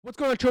What's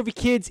going on, Trophy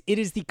Kids? It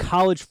is the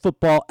college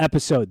football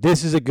episode.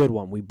 This is a good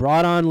one. We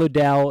brought on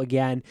Liddell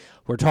again.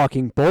 We're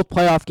talking both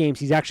playoff games.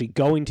 He's actually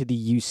going to the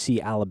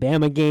UC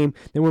Alabama game.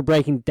 Then we're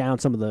breaking down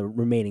some of the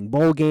remaining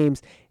bowl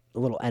games, a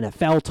little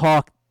NFL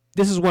talk.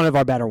 This is one of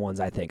our better ones,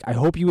 I think. I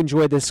hope you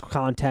enjoy this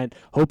content.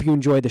 Hope you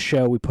enjoy the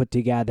show we put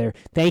together.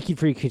 Thank you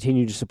for your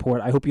continued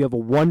support. I hope you have a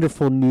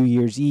wonderful New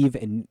Year's Eve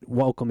and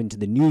welcome into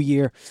the new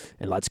year.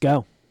 And let's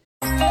go.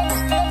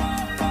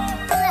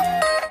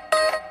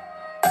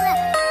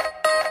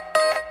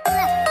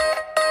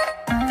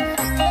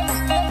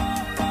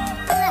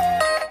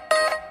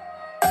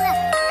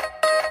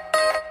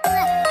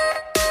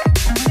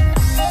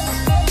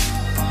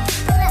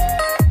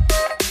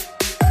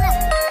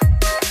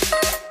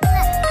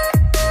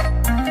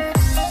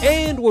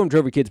 Welcome to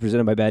Trophy Kids,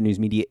 presented by Bad News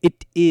Media.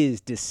 It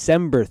is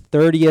December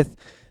 30th,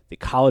 the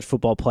college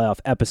football playoff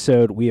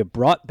episode. We have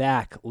brought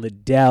back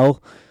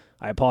Liddell.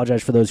 I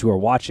apologize for those who are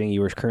watching.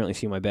 You are currently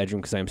seeing my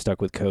bedroom because I am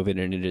stuck with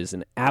COVID, and it is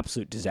an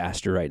absolute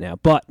disaster right now.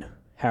 But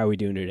how are we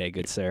doing today,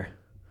 good sir?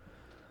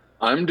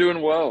 I'm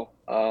doing well.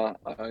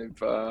 I've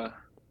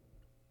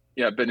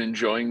been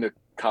enjoying the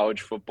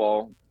college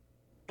football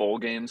bowl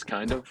games,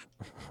 kind of.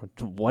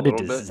 What a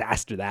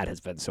disaster that has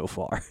been so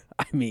far.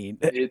 I mean,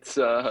 it's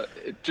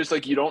just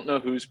like you don't know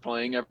who's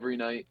playing every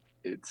night.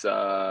 It's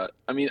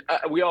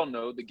we all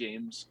know the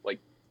games like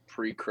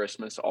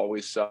pre-Christmas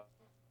always suck.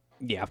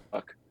 Yeah.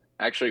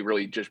 Actually,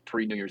 really just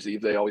pre-New Year's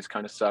Eve they always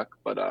kind of suck.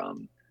 But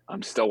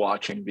I'm still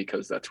watching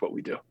because that's what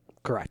we do.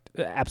 Correct.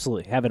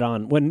 Absolutely. Have it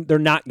on when they're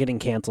not getting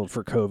canceled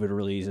for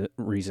COVID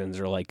reasons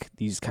or like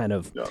these kind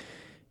of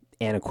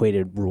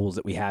antiquated rules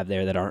that we have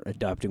there that aren't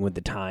adapting with the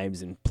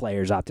times and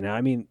players opting out.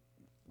 I mean,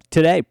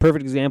 today,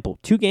 perfect example.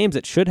 Two games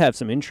that should have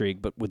some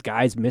intrigue, but with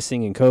guys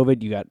missing in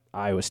COVID, you got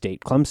Iowa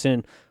State,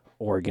 Clemson,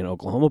 Oregon,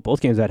 Oklahoma,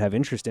 both games that have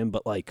interest in,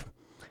 but like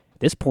at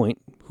this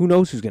point, who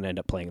knows who's going to end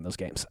up playing in those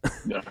games?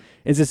 Yeah.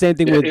 It's the same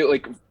thing with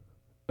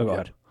go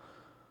ahead.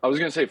 I was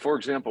going to say, for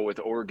example, with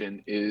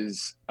Oregon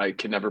I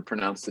can never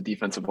pronounce the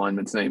defensive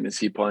lineman's name. Is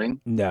he playing?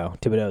 No,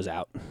 Thibodeau's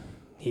out.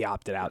 He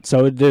opted out.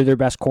 So they're their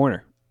best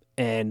corner.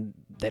 And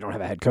they don't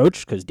have a head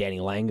coach because Danny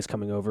Lang is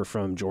coming over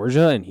from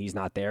Georgia, and he's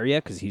not there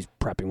yet because he's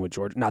prepping with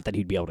Georgia. Not that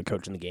he'd be able to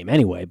coach in the game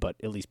anyway, but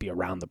at least be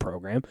around the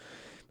program.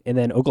 And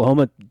then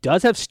Oklahoma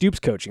does have Stoops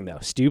coaching, though.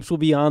 Stoops will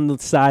be on the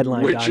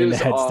sideline. Which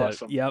is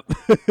awesome. Yep.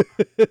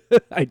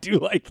 I do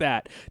like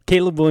that.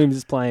 Caleb Williams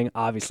is playing,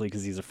 obviously,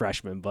 because he's a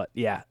freshman. But,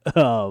 yeah,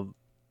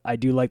 I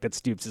do like that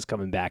Stoops is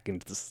coming back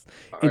into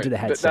the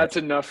headset. That's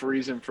enough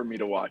reason for me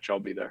to watch. I'll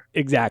be there.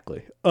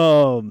 Exactly.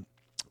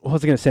 What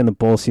was I going to say in the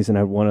bowl season?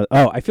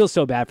 I feel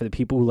so bad for the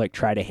people who like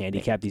try to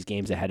handicap these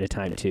games ahead of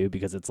time too,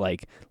 because it's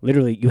like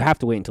literally you have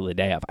to wait until the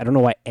day of. I don't know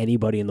why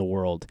anybody in the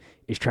world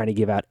is trying to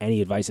give out any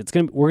advice.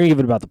 We're going to give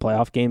it about the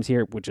playoff games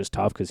here, which is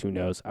tough because who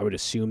knows? I would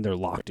assume they're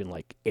locked in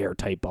like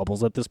airtight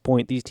bubbles at this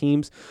point, these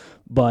teams,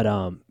 but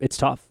it's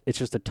tough. It's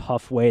just a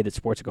tough way that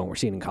sports are going. We're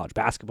seeing in college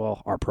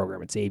basketball, our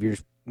program at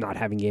Xavier's not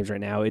having games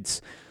right now. It's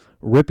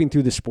ripping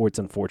through the sports,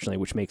 unfortunately,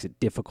 which makes it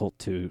difficult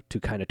to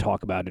kind of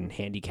talk about and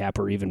handicap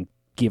or even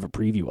give a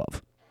preview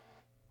of.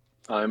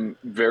 I'm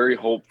very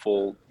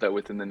hopeful that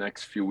within the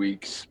next few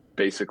weeks,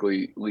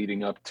 basically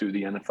leading up to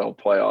the NFL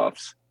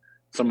playoffs,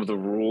 some of the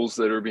rules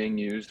that are being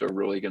used are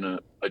really going to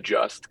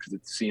adjust because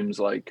it seems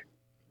like,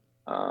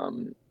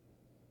 the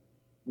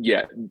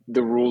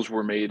rules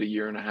were made a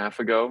year and a half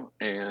ago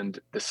and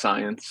the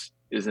science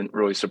isn't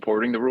really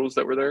supporting the rules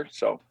that were there.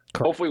 So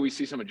Hopefully we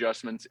see some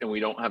adjustments and we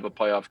don't have a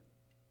playoff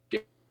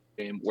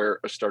game where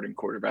a starting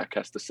quarterback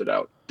has to sit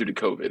out due to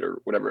COVID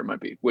or whatever it might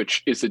be,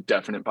 which is a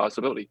definite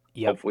possibility.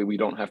 Yep. Hopefully we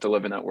don't have to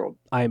live in that world.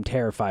 I am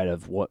terrified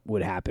of what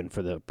would happen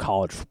for the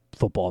college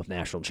football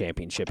national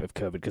championship if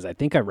COVID, because I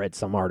think I read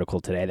some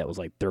article today that was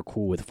like they're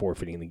cool with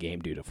forfeiting the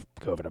game due to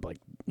COVID. I'm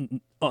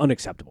like,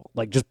 unacceptable.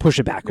 Like just push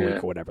it back a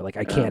week or whatever. Like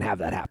I can't have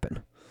that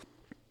happen.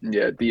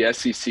 Yeah, the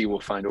SEC will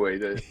find a way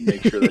to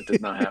make sure that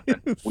does not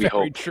happen. We hope.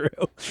 Very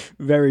true.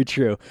 Very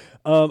true.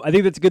 I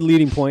think that's a good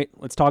leading point.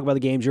 Let's talk about the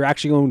games. You're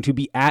actually going to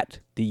be at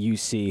the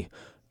UC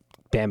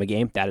Bama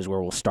game. That is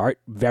where we'll start.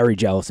 Very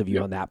jealous of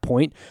you on that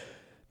point.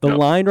 The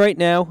line right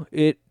now,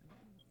 it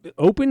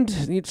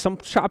opened. Some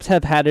shops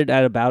have had it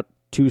at about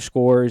 2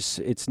 scores.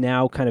 It's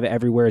now kind of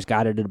everywhere has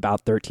got it at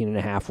about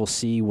 13.5. We'll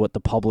see what the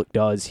public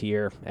does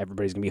here.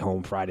 Everybody's going to be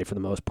home Friday for the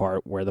most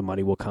part, where the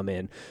money will come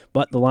in.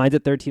 But the line's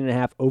at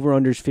 13.5.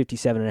 Over-under's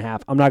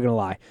 57.5. I'm not going to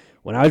lie.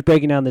 When I was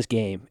breaking down this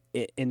game,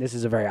 and this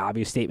is a very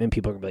obvious statement,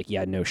 people are going to be like,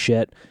 yeah, no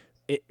shit.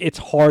 It's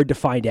hard to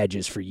find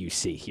edges for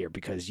UC here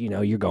because,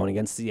 you're going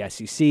against the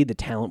SEC. The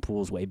talent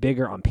pool is way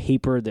bigger. On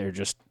paper, there are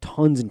just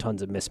tons and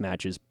tons of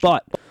mismatches.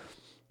 But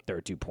they're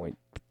a 2-point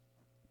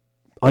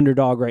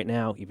underdog right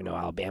now, even though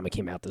Alabama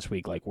came out this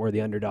week like we're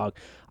the underdog.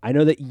 I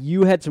know that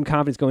you had some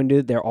confidence going into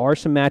it. There are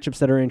some matchups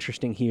that are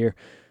interesting here.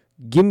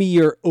 Give me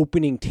your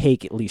opening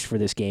take, at least for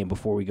this game,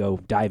 before we go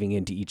diving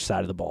into each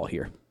side of the ball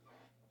here.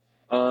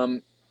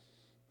 I'm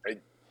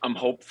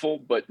hopeful,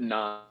 but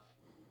not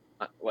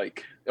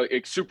like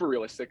super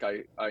realistic.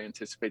 I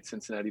anticipate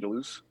Cincinnati to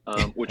lose,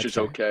 which is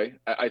okay.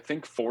 I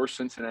think for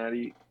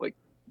Cincinnati, like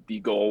the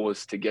goal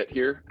was to get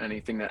here.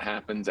 Anything that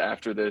happens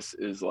after this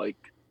is like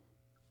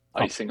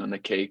icing on the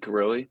cake,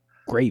 really.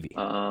 Gravy.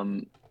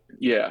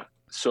 Yeah.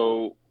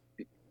 So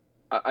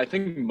I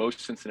think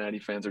most Cincinnati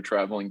fans are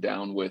traveling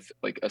down with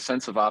like a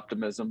sense of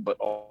optimism, but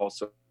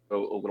also a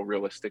little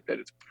realistic that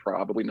it's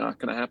probably not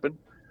going to happen.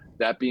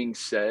 That being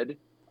said,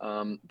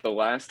 the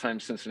last time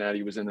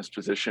Cincinnati was in this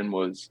position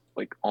was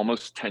like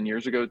almost 10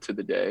 years ago to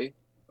the day,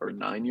 or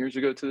 9 years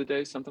ago to the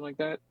day, something like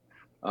that.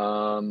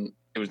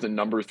 It was the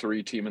number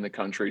 3 team in the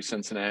country,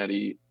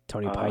 Cincinnati,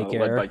 Tony Pike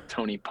led era. by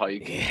Tony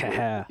Pike.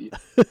 Yeah.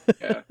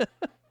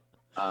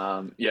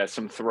 Yeah,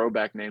 some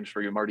throwback names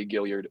for you. Marty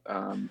Gilliard,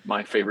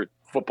 my favorite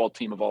football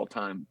team of all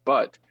time.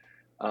 But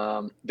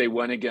they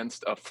went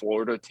against a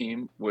Florida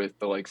team with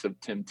the likes of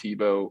Tim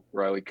Tebow,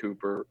 Riley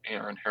Cooper,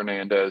 Aaron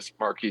Hernandez,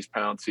 Marquise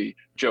Pouncey,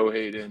 Joe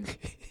Hayden,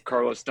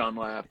 Carlos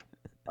Dunlap.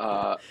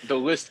 The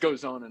list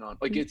goes on and on.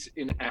 Like, it's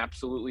an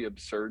absolutely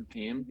absurd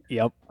team.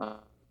 Yep.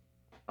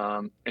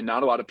 And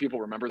not a lot of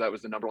people remember that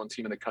was the number 1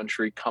 team in the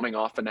country coming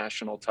off a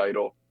national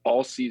title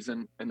all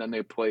season. And then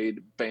they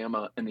played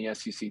Bama in the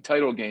SEC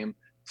title game,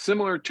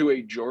 similar to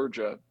a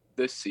Georgia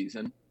this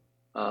season.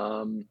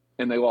 And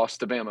they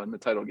lost to Bama in the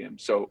title game.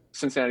 So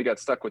Cincinnati got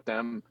stuck with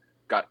them,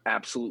 got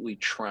absolutely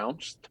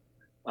trounced.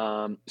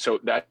 So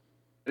that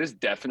is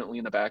definitely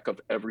in the back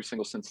of every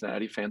single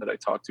Cincinnati fan that I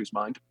talk to's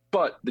mind.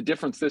 But the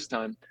difference this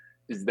time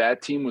is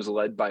that team was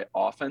led by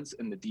offense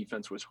and the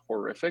defense was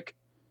horrific.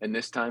 And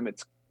this time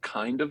it's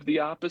kind of the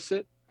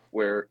opposite,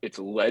 where it's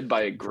led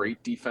by a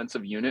great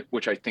defensive unit,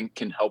 which I think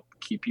can help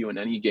keep you in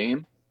any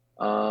game.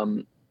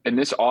 And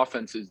this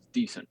offense is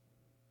decent.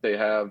 They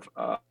have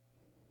a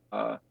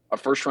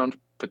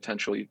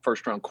potentially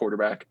first round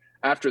quarterback.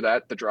 After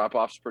that, the drop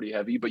off's pretty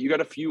heavy, but you got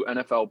a few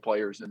NFL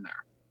players in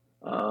there.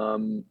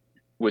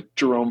 With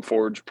Jerome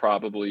Ford's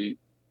probably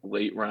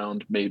late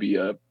round, maybe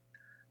a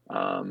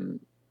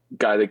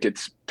guy that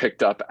gets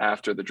picked up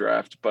after the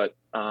draft, but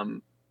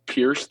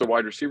Pierce, the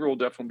wide receiver, will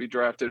definitely be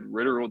drafted.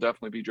 Ritter will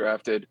definitely be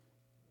drafted.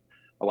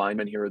 A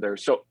lineman here or there.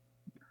 So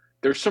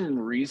there's some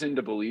reason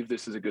to believe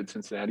this is a good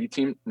Cincinnati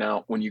team.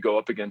 Now, when you go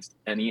up against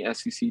any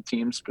SEC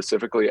team,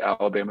 specifically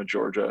Alabama,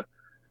 Georgia,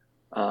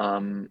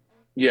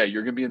 you're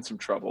going to be in some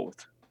trouble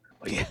with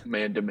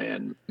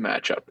man-to-man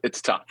matchup.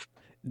 It's tough.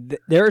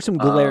 There are some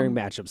glaring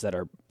matchups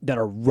that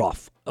are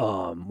rough.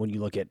 When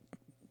you look at,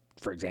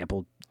 for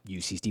example,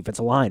 UC's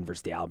defensive line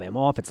versus the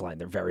Alabama offensive line.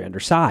 They're very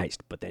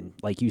undersized. But then,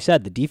 like you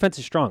said, the defense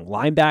is strong.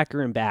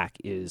 Linebacker and back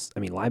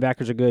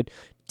linebackers are good.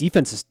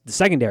 The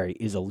secondary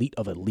is elite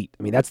of elite.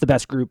 I mean, that's the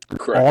best group.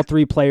 Correct. All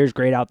 3 players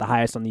grade out the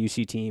highest on the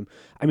UC team.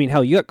 I mean,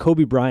 hell, you got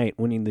Kobe Bryant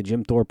winning the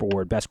Jim Thorpe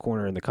Award, best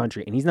corner in the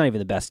country, and he's not even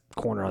the best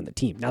corner on the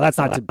team. Now, that's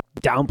not to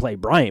downplay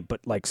Bryant,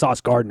 but like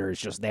Sauce Gardner is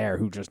just there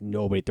who just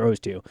nobody throws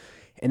to.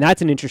 And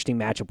that's an interesting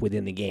matchup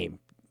within the game.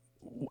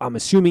 I'm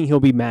assuming he'll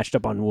be matched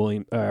up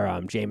on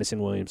Jamison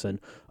Williamson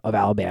of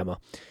Alabama.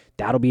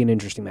 That'll be an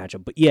interesting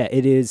matchup. But yeah,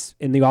 it is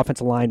in the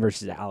offensive line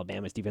versus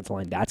Alabama's defensive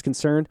line. That's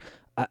concerned.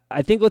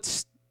 I think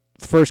let's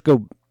first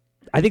go.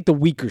 I think the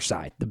weaker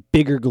side, the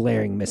bigger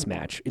glaring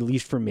mismatch, at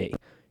least for me,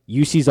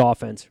 UC's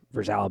offense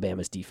versus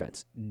Alabama's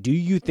defense. Do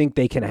you think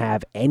they can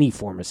have any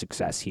form of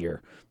success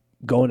here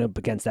going up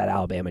against that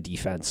Alabama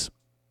defense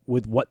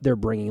with what they're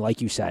bringing? Like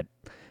you said,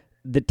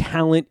 the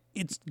talent,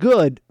 it's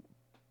good,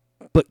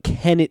 but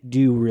can it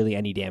do really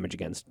any damage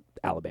against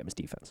Alabama's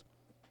defense?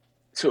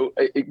 So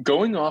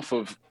going off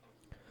of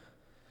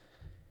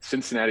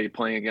Cincinnati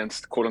playing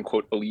against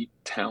quote-unquote elite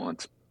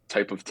talent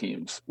type of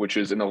teams, which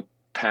is in the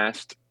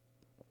past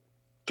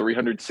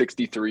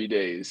 363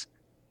 days,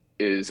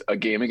 is a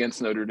game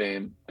against Notre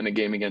Dame and a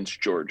game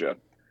against Georgia.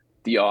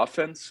 The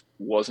offense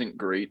wasn't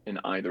great in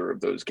either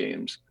of those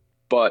games,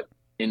 but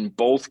in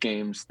both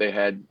games they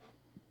had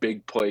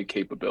big play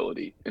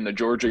capability. In the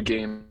Georgia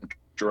game,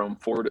 Jerome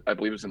Ford, I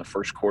believe it was in the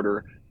first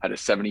quarter, had a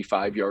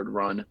 75-yard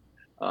run.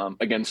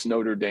 Against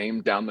Notre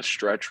Dame, down the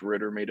stretch,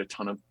 Ritter made a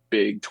ton of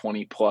big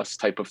 20-plus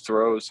type of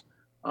throws.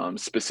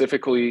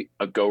 Specifically,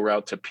 a go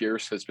route to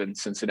Pierce has been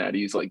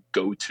Cincinnati's like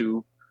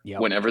go-to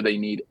whenever they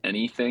need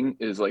anything,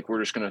 is like,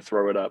 we're just going to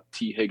throw it up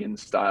T.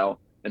 Higgins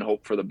style and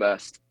hope for the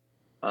best.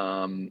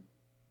 And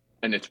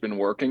it's been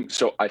working.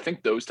 So I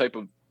think those type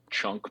of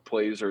chunk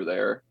plays are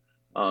there,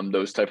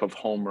 those type of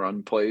home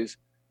run plays.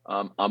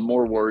 I'm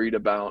more worried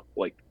about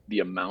like the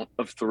amount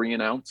of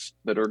 3-and-outs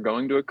that are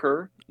going to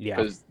occur,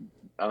 because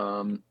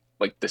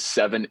like the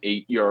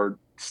 7-8 yard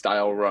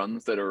style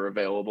runs that are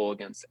available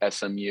against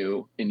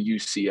SMU and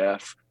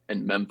UCF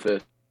and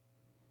Memphis,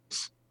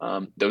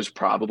 those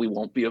probably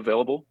won't be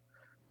available.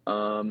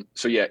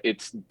 So yeah,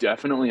 it's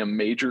definitely a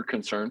major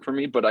concern for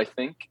me, but I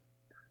think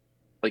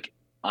like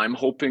I'm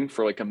hoping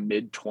for like a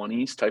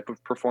mid-20s type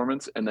of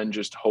performance, and then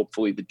just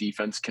hopefully the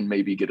defense can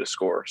maybe get a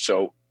score.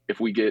 So if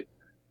we get,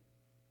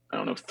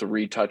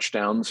 3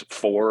 touchdowns,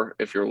 4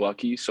 if you're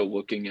lucky. So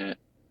looking at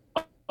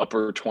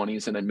upper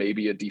 20s, and then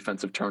maybe a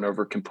defensive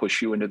turnover can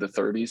push you into the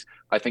 30s.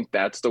 I think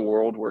that's the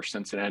world where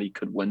Cincinnati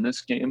could win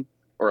this game,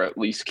 or at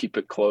least keep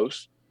it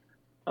close.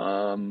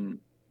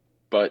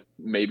 but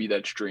maybe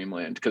that's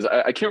dreamland because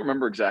I can't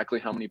remember exactly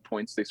how many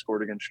points they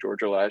scored against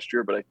Georgia last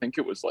year, but I think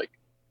it was like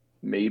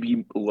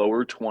maybe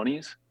lower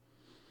 20s.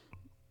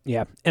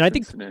 Yeah, and I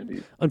think,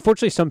 Cincinnati.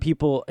 unfortunately, some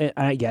people, and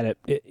I get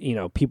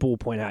it, people will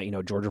point out,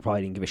 Georgia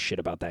probably didn't give a shit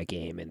about that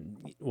game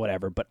and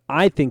whatever, but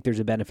I think there's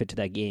a benefit to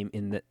that game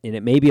and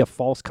it may be a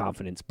false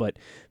confidence, but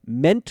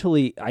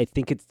mentally, I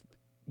think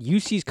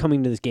UC's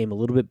coming to this game a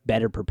little bit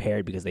better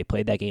prepared because they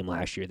played that game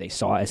last year. They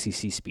saw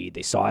SEC speed,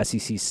 they saw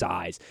SEC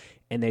size,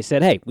 and they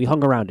said, hey, we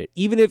hung around it.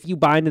 Even if you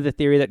buy into the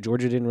theory that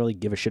Georgia didn't really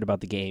give a shit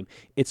about the game,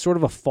 it's sort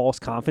of a false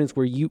confidence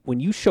where when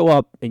you show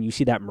up and you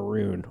see that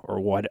maroon or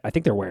what, I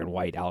think they're wearing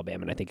white,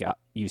 Alabama, and I think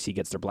UC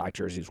gets their black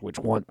jerseys, which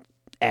one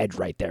edge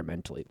right there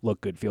mentally.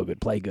 Look good, feel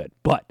good, play good.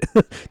 But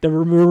the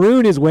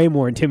maroon is way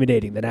more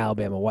intimidating than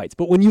Alabama whites.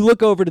 But when you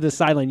look over to the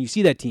sideline, you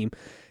see that team,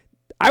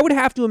 I would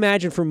have to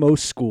imagine for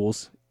most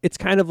schools, it's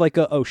kind of like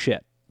a, oh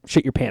shit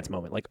your pants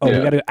moment. Like,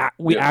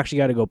 we actually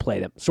got to go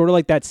play them. Sort of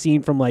like that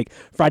scene from like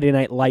Friday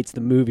Night Lights,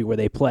 the movie where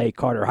they play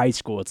Carter High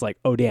School. It's like,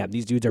 oh damn,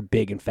 these dudes are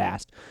big and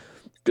fast.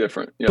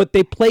 Different. Yep. But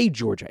they played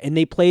Georgia and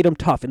they played them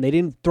tough and they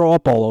didn't throw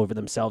up all over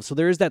themselves. So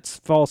there is that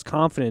false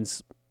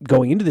confidence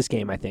going into this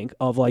game, I think,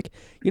 of like,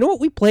 you know what?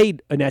 We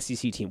played an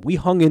SEC team. We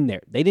hung in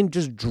there. They didn't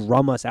just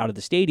drum us out of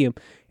the stadium.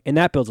 And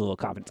that builds a little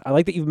confidence. I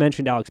like that you've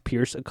mentioned Alex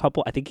Pierce a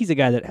couple. I think he's a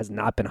guy that has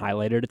not been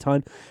highlighted a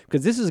ton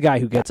because this is a guy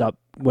who gets up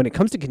when it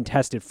comes to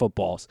contested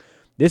footballs.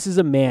 This is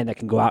a man that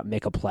can go out and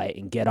make a play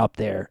and get up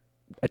there,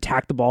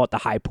 attack the ball at the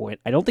high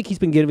point. I don't think he's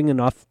been giving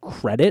enough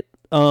credit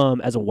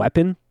as a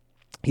weapon.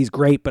 He's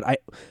great,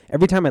 but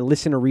every time I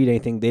listen or read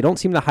anything, they don't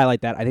seem to highlight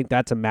that. I think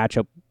that's a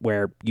matchup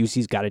where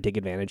UC's got to take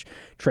advantage.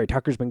 Trey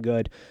Tucker's been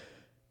good.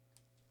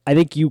 I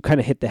think you kind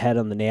of hit the head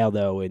on the nail,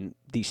 though, in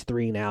these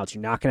 3 and outs.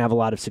 You're not going to have a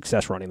lot of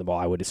success running the ball,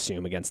 I would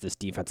assume, against this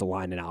defensive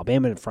line in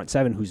Alabama in front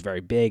 7, who's very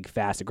big,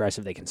 fast,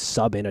 aggressive. They can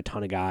sub in a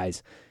ton of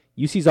guys.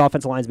 UC's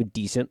offensive line's been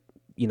decent.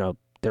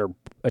 They're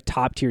a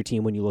top-tier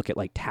team when you look at,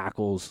 like,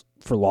 tackles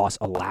for loss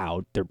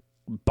allowed. They're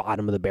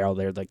bottom of the barrel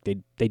there. Like,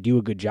 they do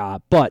a good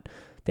job, but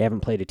they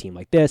haven't played a team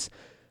like this.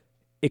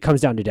 It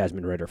comes down to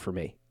Desmond Ridder for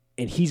me,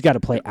 and he's got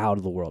to play out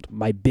of the world.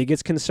 My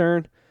biggest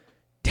concern,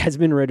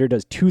 Desmond Ridder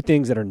does 2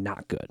 things that are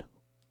not good.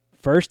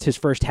 First, his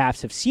first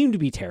halves have seemed to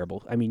be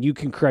terrible. I mean, you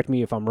can correct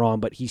me if I'm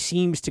wrong, but he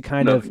seems to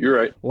you're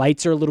right.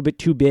 Lights are a little bit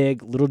too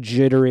big, a little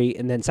jittery,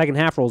 and then second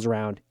half rolls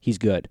around, he's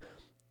good.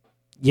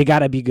 You got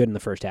to be good in the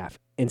first half.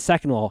 And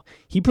second of all,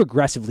 he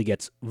progressively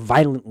gets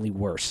violently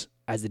worse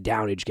as the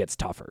downage gets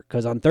tougher.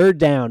 Because on third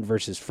down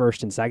versus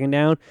first and second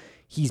down,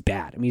 he's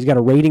bad. I mean, he's got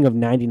a rating of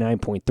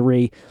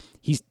 99.3.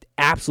 He's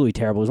absolutely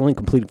terrible. He's only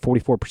completed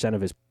 44% of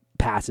his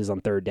passes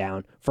on third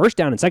down. First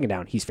down and second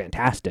down, he's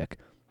fantastic.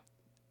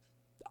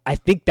 I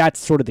think that's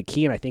sort of the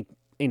key, and I think,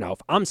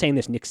 if I'm saying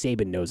this, Nick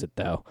Saban knows it,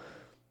 though.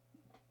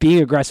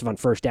 Being aggressive on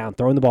first down,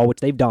 throwing the ball,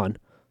 which they've done,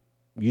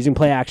 using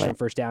play action on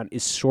first down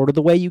is sort of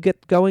the way you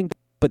get going,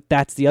 but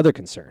that's the other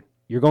concern.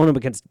 You're going up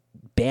against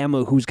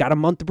Bama, who's got a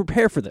month to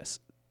prepare for this.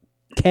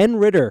 Can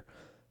Ridder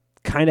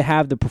kind of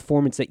have the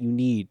performance that you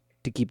need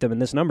to keep them in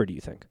this number, do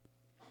you think?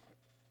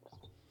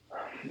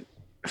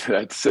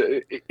 That's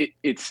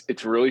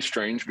it's really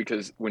strange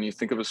because when you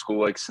think of a school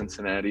like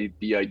Cincinnati,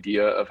 the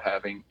idea of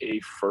having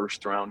a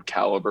first round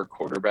caliber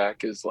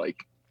quarterback is like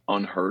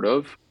unheard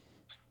of.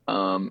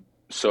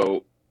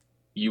 So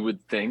you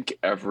would think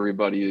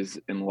everybody is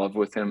in love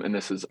with him, and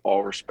this is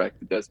all respect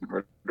to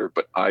Desmond Ridder,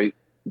 but I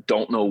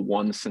don't know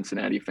one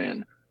Cincinnati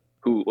fan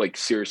who like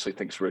seriously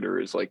thinks Ridder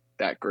is like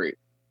that great.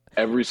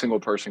 Every single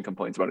person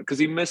complains about it because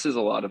he misses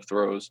a lot of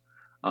throws.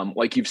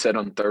 Like you've said,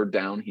 on third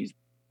down, he's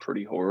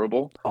pretty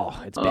horrible.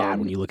 Oh, it's bad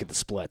when you look at the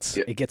splits.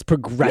 It gets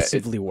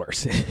progressively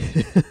worse.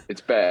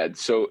 It's bad.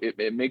 So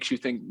it makes you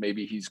think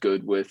maybe he's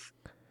good with,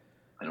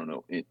 I don't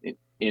know,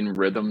 in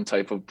rhythm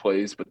type of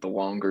plays, but the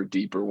longer,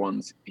 deeper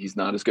ones, he's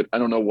not as good. I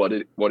don't know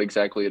what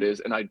exactly it is,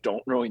 and I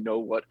don't really know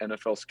what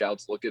NFL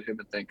scouts look at him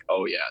and think,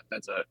 oh yeah,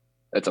 that's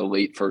a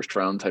late first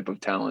round type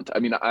of talent. I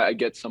mean, I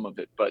get some of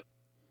it, but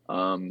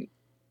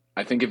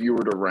I think if you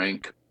were to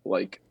rank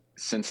like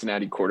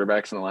Cincinnati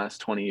quarterbacks in the last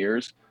 20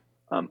 years,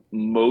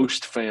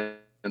 most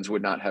fans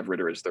would not have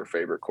Ridder as their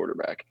favorite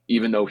quarterback,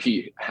 even though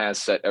he has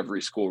set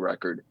every school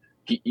record.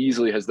 He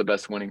easily has the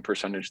best winning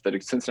percentage that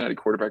a Cincinnati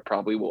quarterback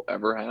probably will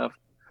ever have.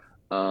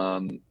 A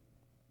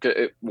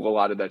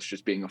lot of that's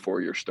just being a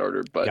 4-year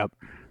starter, but yep.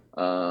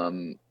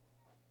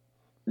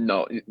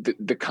 No,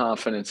 the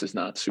confidence is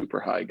not super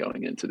high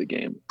going into the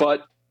game.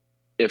 But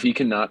if he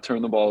cannot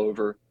turn the ball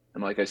over,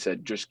 and like I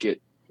said, just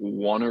get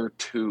 1 or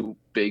 2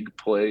 big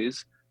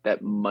plays,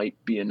 that might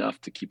be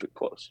enough to keep it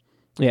close.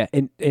 Yeah,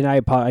 and I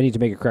need to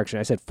make a correction.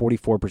 I said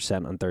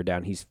 44% on third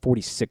down. He's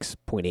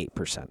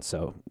 46.8%,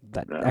 so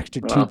that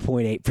extra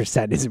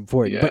 2.8% is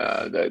important.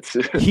 Yeah, that's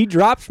he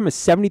drops from a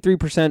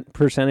 73%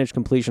 percentage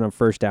completion on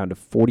first down to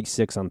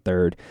 46 on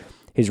third.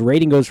 His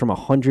rating goes from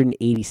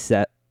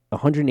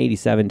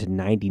 187 to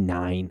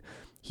 99.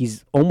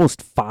 He's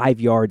almost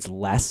 5 yards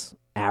less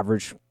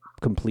average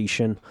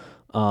completion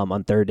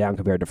on third down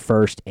compared to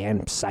first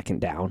and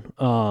second down.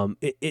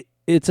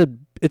 It's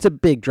it's a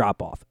big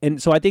drop off.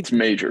 And so I think it's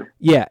major.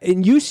 Yeah,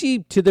 and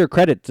UC, to their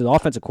credit, to the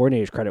offensive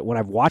coordinator's credit, when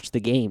I've watched the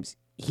games,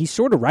 he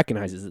sort of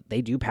recognizes that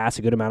they do pass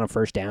a good amount on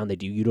first down. They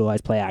do utilize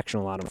play action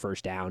a lot on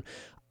first down.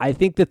 I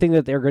think the thing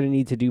that they're going to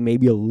need to do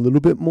maybe a little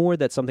bit more,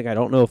 that's something I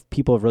don't know if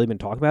people have really been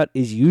talking about,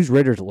 is use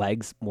Ritter's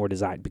legs more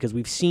designed. Because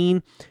we've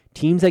seen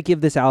teams that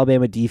give this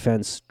Alabama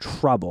defense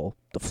trouble,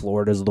 the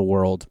Floridas of the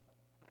world,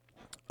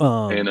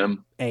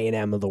 A&M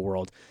of the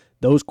world,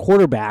 those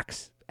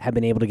quarterbacks have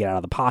been able to get out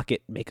of the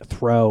pocket, make a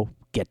throw,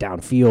 get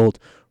downfield,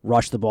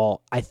 rush the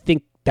ball. I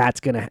think there's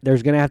going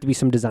to have to be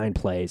some design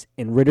plays,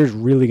 and Ritter's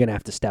really going to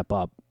have to step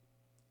up,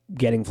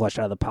 getting flushed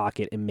out of the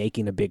pocket and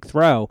making a big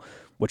throw,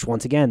 which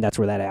once again, that's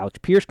where that Alex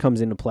Pierce comes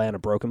into play on a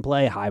broken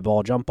play, high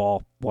ball, jump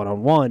ball,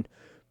 one-on-one.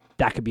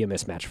 That could be a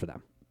mismatch for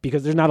them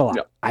because there's not a lot.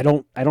 Yep. I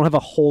don't have a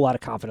whole lot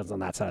of confidence on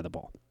that side of the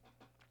ball.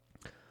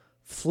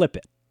 Flip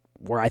it,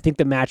 where I think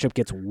the matchup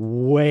gets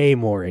way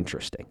more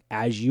interesting,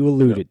 as you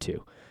alluded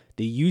to.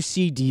 The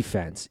UC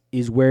defense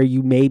is where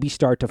you maybe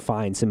start to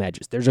find some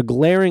edges. There's a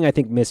glaring, I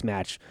think,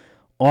 mismatch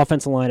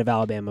offensive line of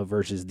Alabama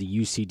versus the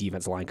UC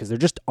defensive line because they're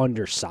just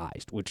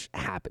undersized, which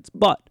happens.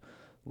 But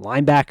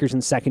linebackers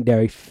and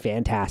secondary,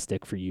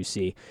 fantastic for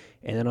UC.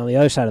 And then on the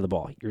other side of the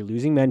ball, you're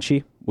losing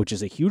Menchie, which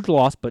is a huge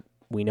loss, but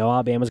we know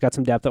Alabama's got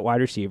some depth at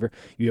wide receiver.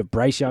 You have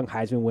Bryce Young,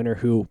 Heisman winner,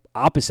 who,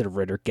 opposite of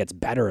Ritter, gets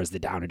better as the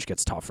downage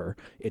gets tougher,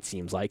 it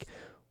seems like.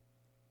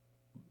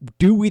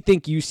 Do we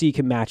think UC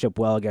can match up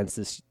well against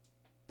this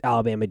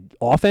Alabama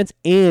offense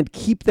and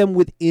keep them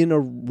within a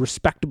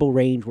respectable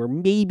range where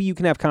maybe you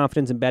can have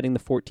confidence in betting the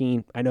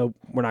 14? I know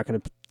we're not going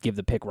to give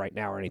the pick right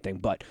now or anything,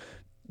 but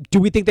do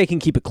we think they can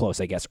keep it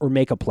close, I guess, or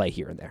make a play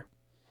here and there?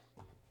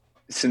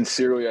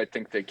 Sincerely, I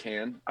think they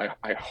can.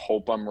 I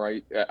hope I'm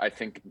right. I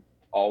think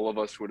all of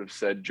us would have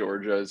said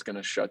Georgia is going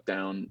to shut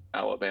down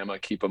Alabama,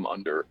 keep them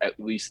under at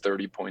least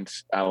 30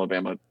 points.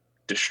 Alabama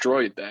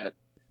destroyed that.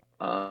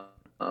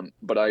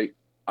 But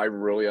I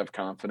really have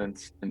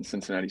confidence in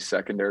Cincinnati's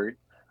secondary.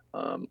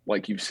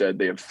 Like you said,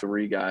 they have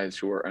three guys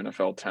who are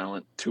NFL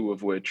talent, two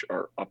of which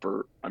are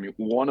upper. I mean,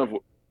 one of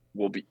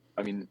will be,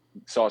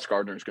 Sauce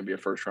Gardner is going to be a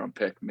first-round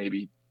pick,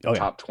 maybe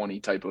top 20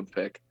 type of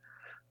pick.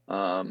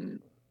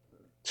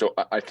 So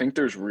I think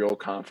there's real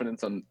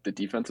confidence on the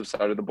defensive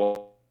side of the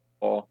ball.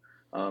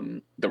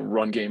 The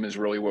run game is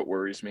really what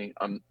worries me.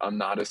 I'm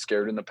not as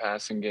scared in the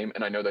passing game,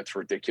 and I know that's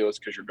ridiculous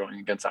because you're going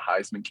against a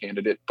Heisman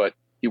candidate, but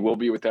he will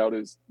be without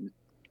his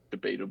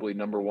debatably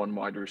number one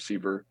wide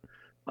receiver.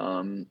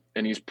 And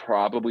he's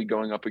probably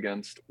going up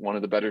against one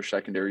of the better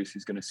secondaries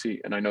he's going to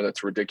see. And I know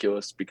that's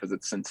ridiculous because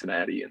it's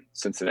Cincinnati, and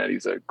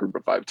Cincinnati's a group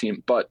of 5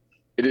 team, but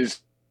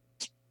it's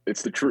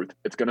the truth.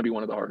 It's going to be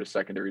one of the hardest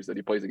secondaries that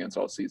he plays against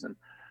all season.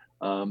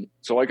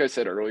 So like I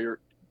said earlier,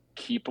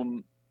 keep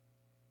him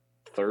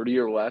 30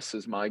 or less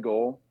is my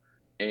goal.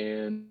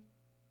 And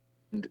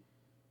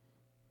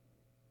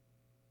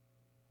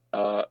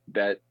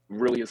that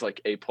really is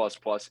like A++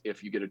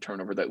 if you get a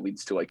turnover that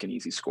leads to like an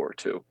easy score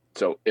too.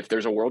 So if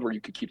there's a world where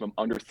you could keep them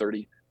under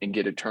 30 and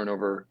get a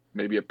turnover,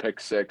 maybe a pick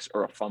six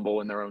or a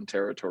fumble in their own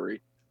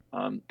territory,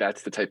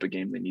 that's the type of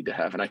game they need to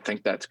have. And I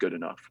think that's good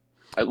enough,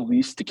 at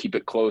least to keep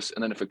it close.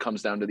 And then if it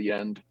comes down to the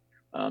end,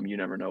 you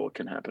never know what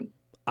can happen.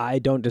 I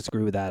don't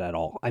disagree with that at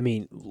all. I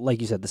mean,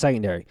 like you said, the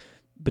secondary,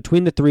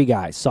 between the three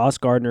guys, Sauce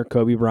Gardner,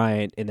 Kobe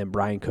Bryant, and then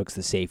Brian Cooks,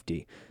 the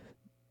safety,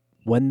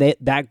 when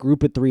that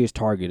group of three is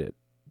targeted,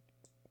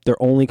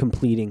 they're only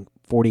completing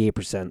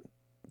 48%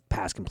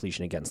 pass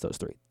completion against those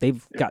three.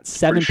 They've got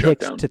 7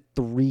 picks to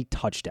 3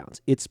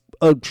 touchdowns. It's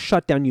a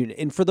shutdown unit.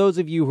 And for those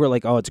of you who are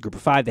like, oh, it's a group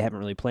of 5, they haven't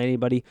really played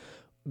anybody,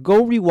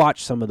 go rewatch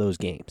some of those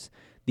games.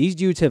 These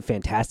dudes have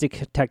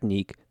fantastic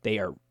technique. They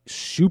are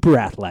super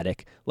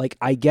athletic. Like,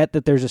 I get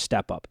that there's a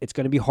step up. It's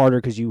going to be harder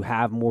because you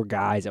have more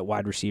guys at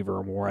wide receiver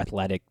or more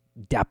athletic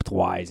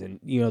depth-wise,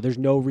 and there's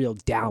no real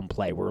down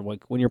play where,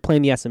 like, when you're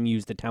playing the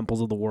SMUs, the Temples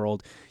of the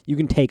world, you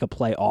can take a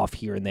play off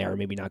here and there,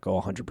 maybe not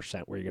go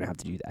 100% where you're going to have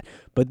to do that.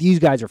 But these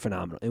guys are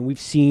phenomenal, and we've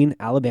seen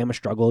Alabama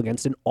struggle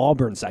against an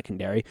Auburn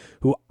secondary,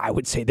 who I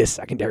would say this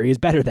secondary is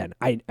better than.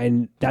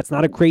 And that's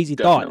not a crazy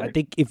thought. I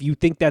think if you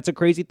think that's a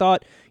crazy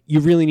thought, you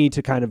really need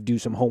to kind of do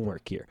some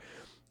homework here.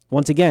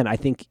 Once again, I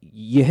think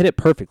you hit it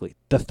perfectly.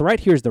 The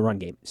threat here is the run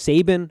game.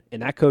 Saban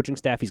and that coaching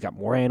staff, he's got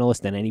more analysts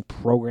than any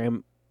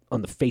program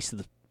on the face of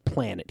the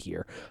planet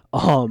here,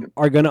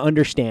 are going to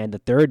understand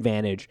that their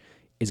advantage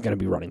is going to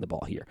be running the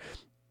ball here.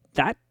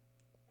 That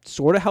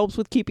sort of helps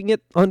with keeping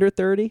it under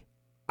 30.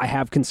 I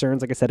have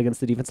concerns, like I said, against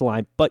the defensive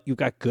line, but you've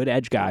got good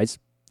edge guys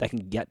that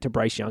can get to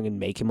Bryce Young and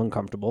make him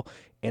uncomfortable.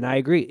 And I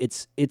agree.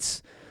 It's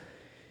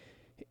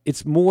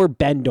more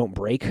bend, don't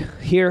break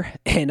here.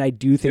 And I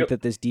do think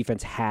that this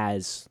defense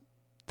has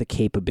the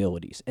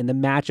capabilities, and the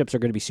matchups are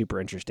going to be super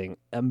interesting.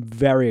 I'm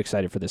very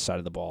excited for this side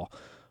of the ball.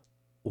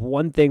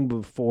 One thing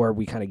before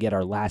we kind of get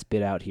our last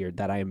bit out here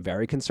that I am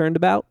very concerned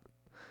about,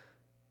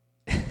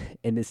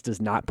 and this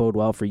does not bode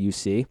well for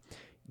UC.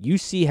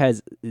 UC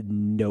has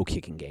no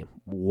kicking game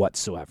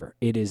whatsoever.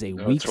 It is a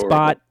weak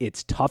spot.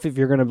 It's tough if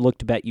you're going to look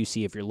to bet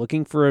UC. If you're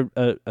looking for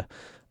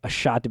a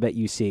shot to bet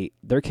UC,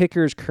 their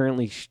kicker is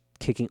currently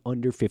kicking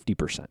under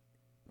 50%.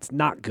 It's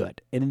not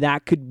good. And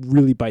that could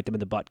really bite them in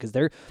the butt because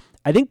I'm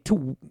not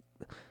even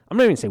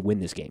going to say win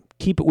this game.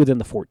 Keep it within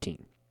the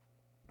 14.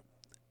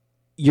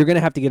 You're going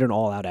to have to get an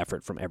all-out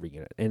effort from every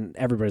unit. And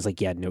everybody's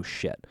like, yeah, no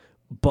shit.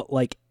 But,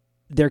 like,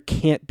 there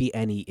can't be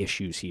any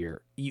issues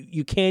here.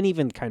 You can't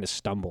even kind of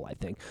stumble, I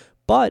think.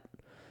 But,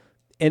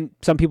 and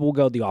some people will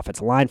go, the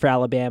offensive line for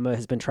Alabama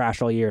has been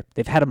trashed all year.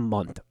 They've had a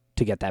month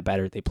to get that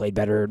better. They played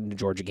better in the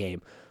Georgia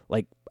game.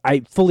 Like,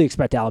 I fully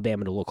expect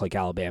Alabama to look like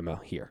Alabama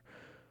here.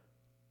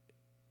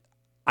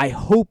 I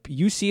hope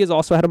UC has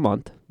also had a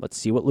month. Let's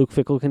see what Luke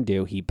Fickell can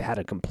do. He had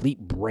a complete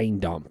brain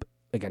dump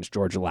against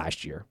Georgia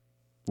last year.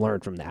 Learn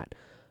from that.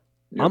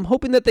 Yep. I'm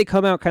hoping that they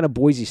come out kind of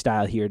Boise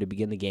style here to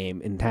begin the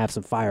game and have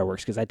some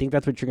fireworks because I think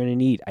that's what you're going to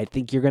need. I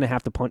think you're going to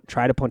have to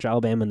try to punch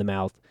Alabama in the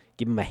mouth,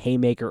 give them a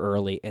haymaker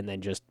early, and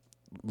then just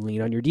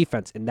lean on your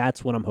defense. And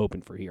that's what I'm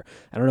hoping for here.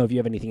 I don't know if you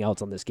have anything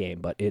else on this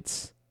game, but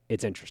it's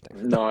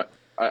interesting. No,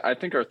 I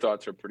think our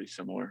thoughts are pretty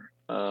similar.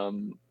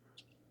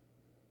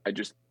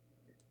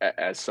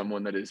 As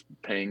someone that is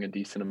paying a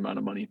decent amount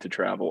of money to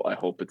travel, I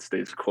hope it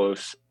stays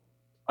close.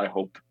 I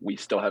hope we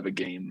still have a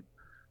game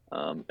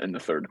in the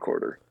third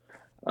quarter.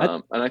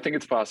 And I think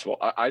it's possible.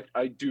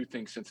 I do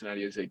think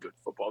Cincinnati is a good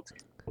football team.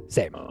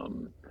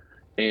 Same.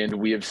 And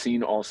we have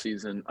seen all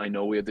season, I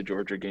know we had the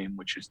Georgia game,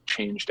 which has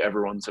changed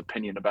everyone's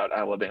opinion about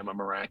Alabama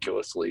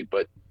miraculously,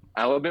 but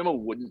Alabama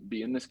wouldn't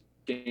be in this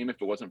game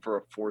if it wasn't for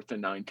a 4th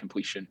and 9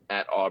 completion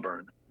at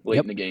Auburn late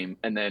in the game,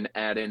 and then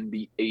add in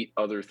the 8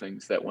 other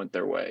things that went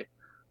their way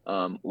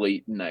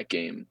late in that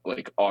game,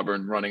 like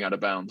Auburn running out of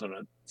bounds on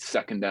a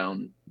second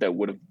down that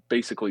would have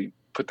basically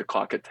put the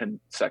clock at 10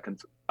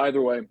 seconds.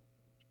 Either way,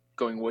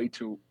 going way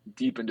too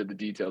deep into the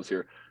details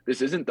here,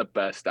 this isn't the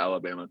best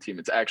Alabama team.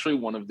 It's actually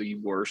one of the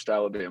worst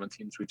Alabama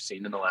teams we've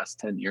seen in the last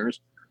 10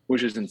 years,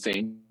 which is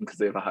insane because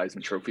they have a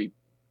Heisman Trophy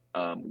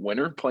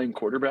winner playing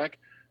quarterback.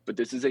 But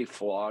this is a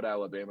flawed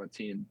Alabama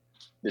team.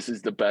 This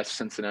is the best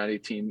Cincinnati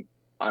team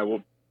I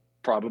will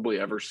probably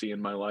ever see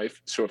in my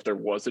life. So if there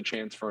was a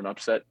chance for an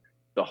upset,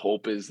 the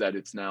hope is that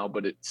it's now,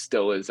 but it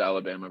still is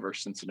Alabama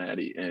versus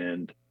Cincinnati.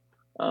 And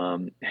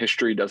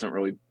history doesn't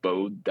really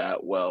bode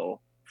that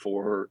well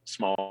for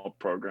small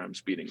programs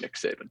beating Nick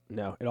Saban.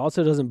 No, it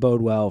also doesn't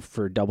bode well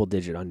for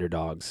double-digit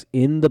underdogs.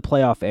 In the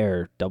playoff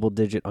era,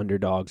 double-digit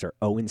underdogs are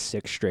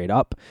 0-6 straight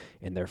up,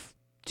 and they're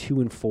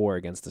 2-4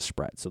 against the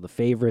spread. So the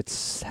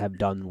favorites have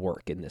done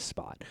work in this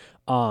spot.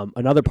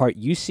 Another part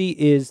UC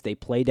is they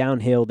play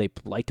downhill. They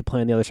like to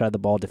play on the other side of the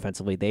ball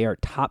defensively. They are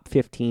top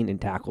 15 in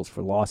tackles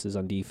for losses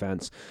on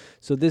defense.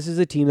 So this is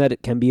a team that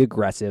it can be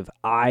aggressive.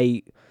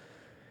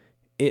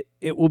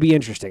 It will be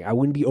interesting. I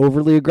wouldn't be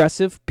overly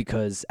aggressive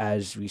because,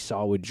 as we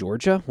saw with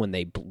Georgia, when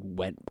they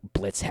went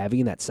blitz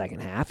heavy in that second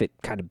half, it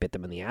kind of bit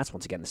them in the ass.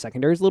 Once again, the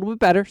secondary is a little bit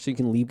better, so you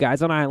can leave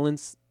guys on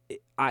islands.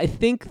 I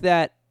think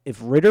that if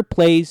Ridder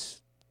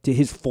plays to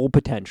his full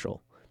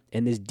potential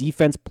and this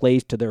defense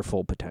plays to their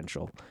full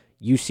potential,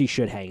 UC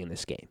should hang in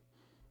this game.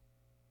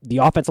 The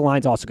offensive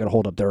line's also going to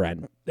hold up their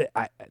end.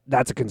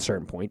 That's a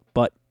concern point,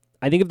 but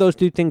I think if those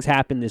two things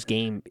happen, this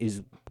game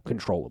is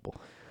controllable.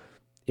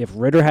 If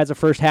Ridder has a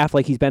first half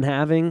like he's been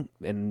having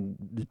and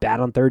is bad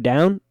on third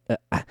down,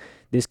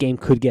 this game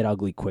could get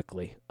ugly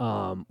quickly,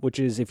 which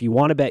is if you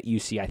want to bet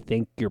UC, I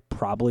think you're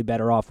probably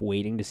better off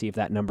waiting to see if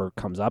that number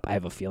comes up. I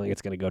have a feeling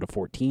it's going to go to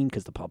 14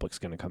 because the public's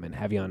going to come in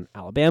heavy on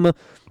Alabama.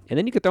 And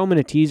then you could throw them in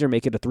a teaser,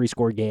 make it a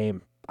 3-score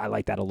game. I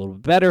like that a little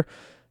bit better.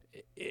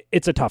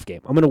 It's a tough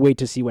game. I'm going to wait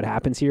to see what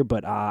happens here,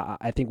 but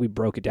I think we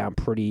broke it down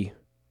pretty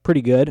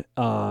good.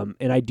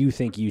 And I do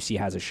think UC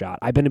has a shot.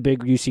 I've been a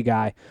big UC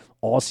guy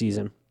all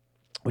season,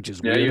 which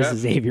is weird as a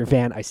Xavier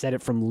fan. I said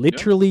it from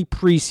literally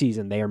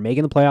preseason. They are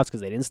making the playoffs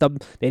because they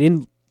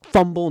didn't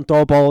fumble and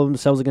throw up all of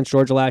themselves against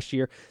Georgia last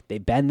year.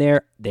 They've been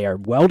there. They are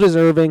well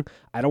deserving.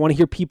 I don't want to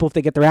hear people if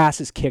they get their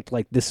asses kicked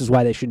like this is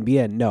why they shouldn't be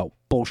in. No,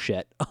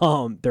 bullshit.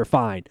 They're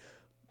fine.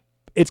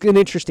 It's an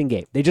interesting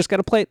game. They just got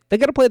to play. They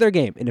got to play their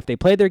game. And if they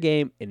play their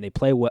game and they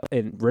play well,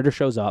 and Ridder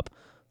shows up,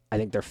 I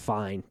think they're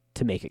fine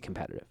to make it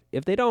competitive.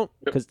 If they don't,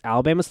 because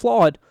Alabama's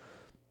flawed,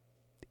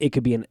 it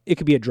could be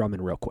a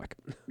drumming real quick.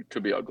 It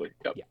could be ugly.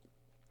 Yep. Yeah.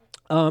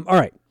 All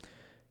right.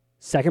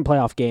 Second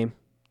playoff game,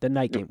 the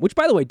night game. Which,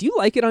 by the way, do you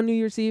like it on New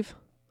Year's Eve?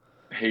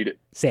 Hate it.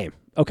 Same.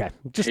 Okay.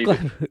 Just hate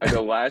it.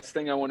 The last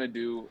thing I want to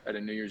do at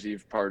a New Year's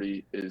Eve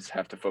party is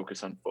have to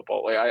focus on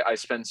football. Like I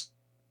spend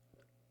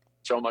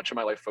so much of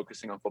my life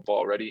focusing on football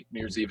already. New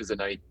Year's Eve is a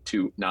night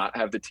to not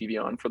have the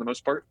TV on for the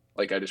most part.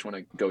 Like I just want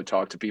to go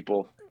talk to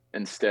people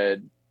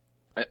instead.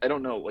 I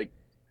don't know. Like,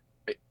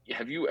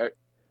 have you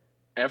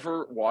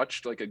ever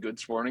watched like a good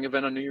sporting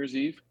event on New Year's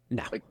Eve?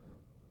 No. Like,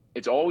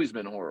 it's always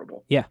been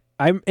horrible. Yeah.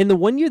 And the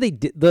one year they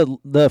did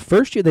the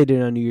first year they did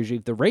it on New Year's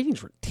Eve, the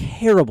ratings were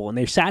terrible, and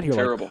they sat here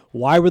like,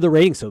 why were the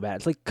ratings so bad?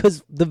 It's like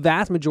because the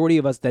vast majority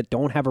of us that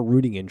don't have a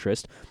rooting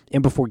interest,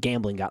 and before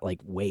gambling got like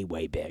way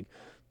big,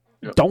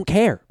 don't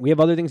care. We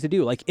have other things to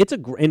do. Like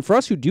and for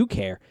us who do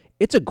care,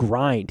 it's a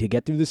grind to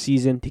get through the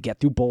season, to get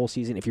through bowl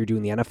season. If you're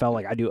doing the NFL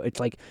like I do, it's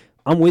like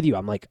I'm with you.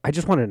 I'm like I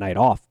just want a night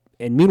off.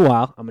 And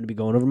meanwhile, I'm going to be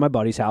going over to my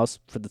buddy's house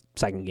for the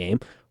second game,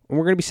 and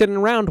we're going to be sitting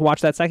around to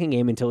watch that second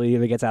game until it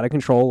either gets out of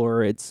control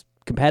or it's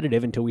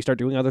competitive until we start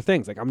doing other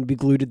things. Like, I'm going to be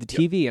glued to the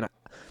TV, and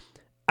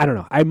I don't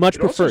know. I much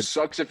prefer. It also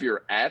sucks if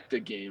you're at the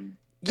game.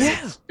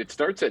 Yeah. It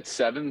starts at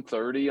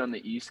 7:30 on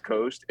the East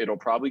Coast. It'll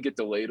probably get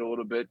delayed a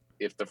little bit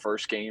if the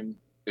first game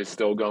is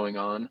still going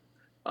on.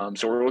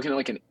 So we're looking at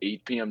like an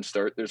 8 p.m.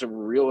 start. There's a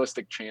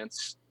realistic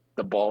chance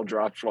the ball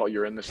drops while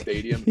you're in the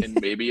stadium, and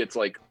maybe it's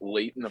like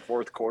late in the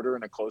fourth quarter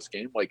in a close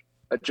game. Like,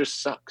 that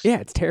just sucks. Yeah,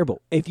 it's terrible.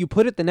 If you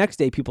put it the next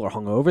day, people are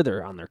hungover.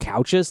 They're on their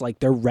couches. Like,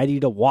 they're ready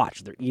to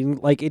watch. They're eating.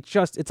 Like,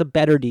 it's a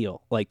better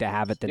deal, like, to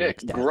have it the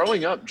next day.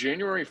 Growing up,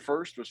 January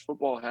 1st was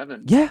football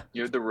heaven. Yeah.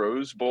 You had the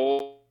Rose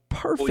Bowl.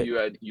 Perfect. You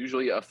had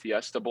usually a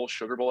Fiesta Bowl,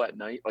 Sugar Bowl at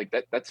night. Like,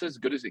 that's as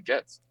good as it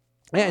gets.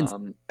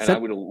 And I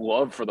would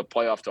love for the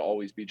playoff to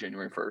always be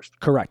January 1st.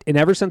 Correct. And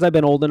ever since I've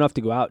been old enough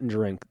to go out and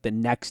drink, the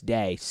next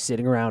day,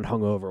 sitting around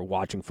hungover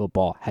watching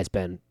football has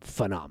been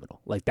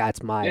phenomenal. Like, that's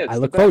I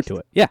look forward to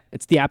it. Yeah,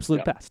 it's the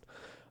absolute best.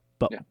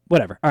 But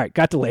whatever. All right,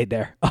 got delayed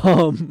there.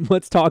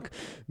 Let's talk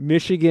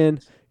Michigan,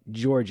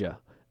 Georgia.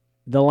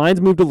 The line's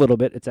moved a little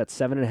bit. It's at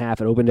 7.5.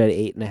 It opened at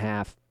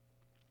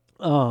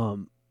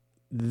 8.5.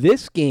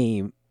 This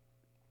game,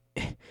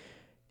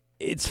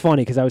 it's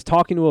funny because I was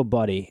talking to a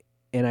buddy,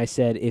 and I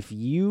said, if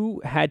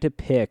you had to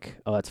pick,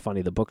 that's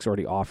funny, the book's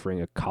already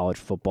offering a college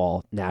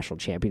football national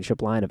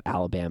championship line of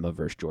Alabama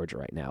versus Georgia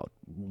right now.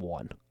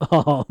 1.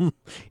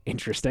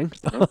 Interesting.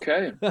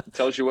 Okay. It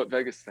tells you what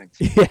Vegas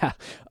thinks. Yeah.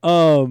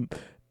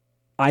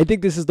 I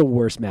think this is the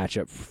worst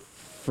matchup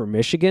for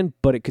Michigan,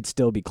 but it could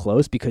still be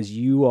close because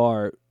you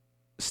are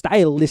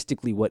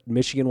stylistically what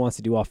Michigan wants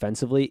to do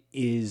offensively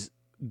is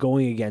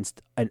going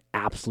against an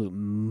absolute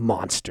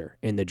monster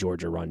in the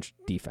Georgia run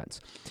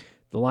defense.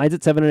 The line's at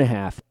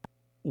 7.5.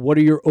 What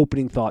are your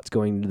opening thoughts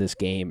going into this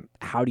game?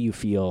 How do you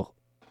feel?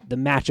 The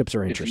matchups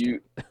are interesting.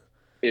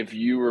 If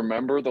you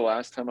remember the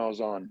last time I was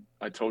on,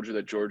 I told you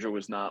that Georgia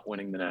was not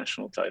winning the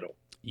national title.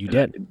 You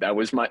did. That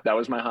was my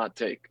hot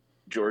take.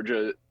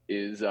 Georgia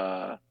is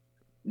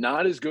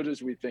not as good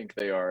as we think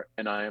they are,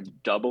 and I am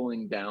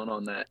doubling down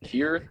on that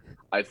here.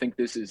 I think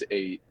this is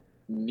a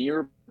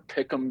near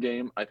pick'em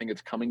game. I think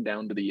it's coming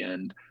down to the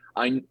end.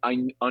 I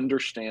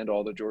understand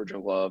all the Georgia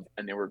love,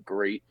 and they were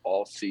great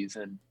all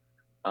season.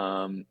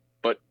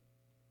 But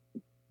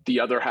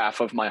the other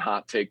half of my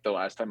hot take the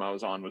last time I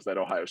was on was that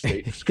Ohio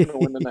State was going to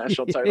win the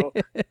national title.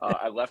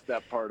 I left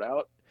that part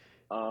out.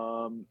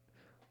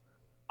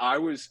 I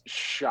was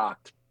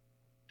shocked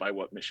by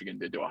what Michigan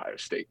did to Ohio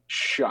State.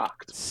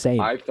 Shocked. Same.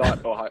 I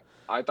thought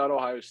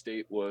Ohio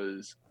State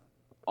was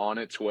on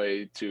its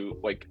way to,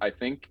 like, I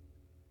think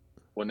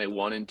when they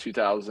won in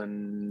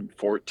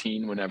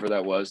 2014, whenever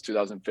that was,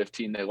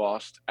 2015, they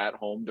lost at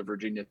home to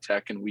Virginia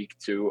Tech in week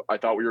 2. I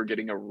thought we were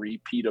getting a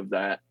repeat of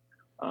that.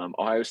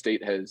 Ohio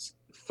State has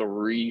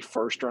 3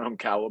 first-round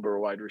caliber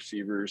wide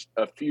receivers,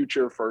 a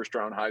future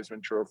first-round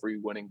Heisman Trophy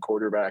winning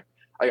quarterback.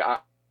 I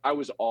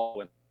was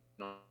all in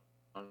on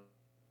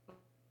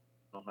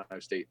Ohio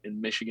State,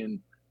 and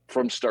Michigan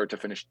from start to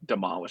finish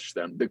demolished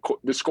them.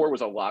 The score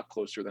was a lot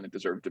closer than it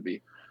deserved to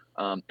be.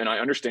 And I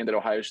understand that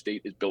Ohio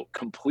State is built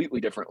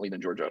completely differently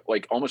than Georgia.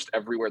 Like, almost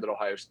everywhere that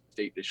Ohio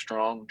State is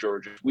strong,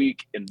 Georgia's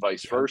weak, and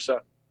vice versa.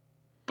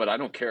 But I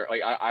don't care.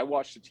 Like, I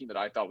watched the team that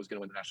I thought was going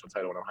to win the national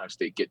title in Ohio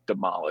State get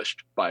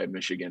demolished by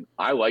Michigan.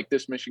 I like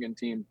this Michigan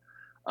team.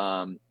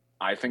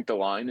 I think the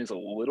line is a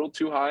little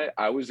too high.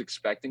 I was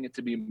expecting it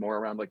to be more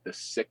around like the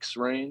 6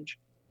 range.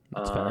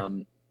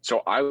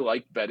 So I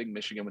like betting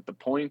Michigan with the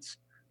points.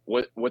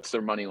 What's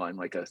their money line?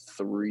 Like a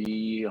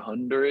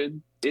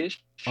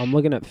 300-ish? I'm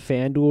looking at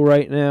FanDuel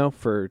right now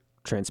for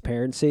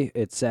transparency.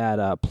 It's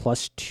at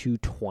plus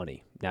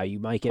 220. Now, you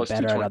might get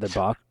better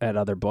at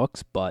other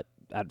books, but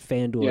at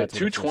FanDuel, yeah, that's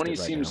 220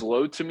 seems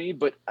low to me,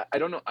 but I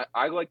don't know.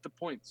 I like the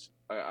points.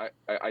 I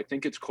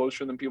think it's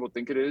closer than people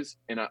think it is,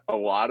 and a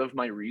lot of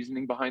my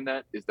reasoning behind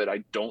that is that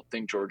I don't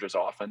think Georgia's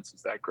offense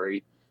is that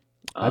great.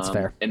 That's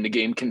fair. And the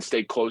game can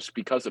stay close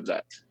because of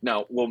that.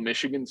 Now, will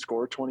Michigan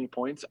score 20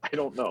 points? I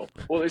don't know.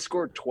 Will they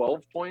score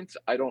 12 points?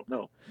 I don't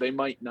know. They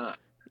might not.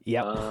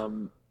 Yeah.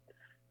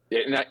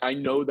 And I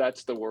know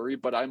that's the worry,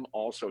 but I'm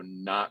also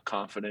not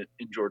confident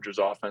in Georgia's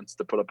offense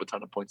to put up a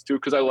ton of points too,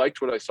 because I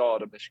liked what I saw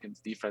out of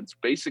Michigan's defense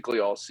basically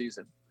all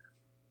season,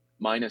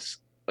 minus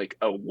like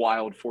a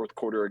wild fourth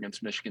quarter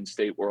against Michigan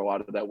State where a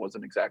lot of that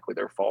wasn't exactly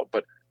their fault.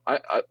 But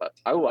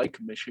I like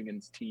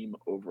Michigan's team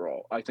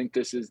overall. I think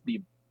this is the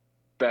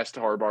best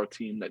Harbaugh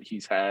team that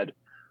he's had.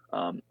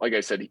 Like I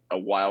said, a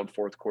wild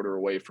fourth quarter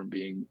away from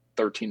being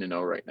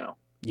 13-0 right now.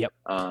 Yep.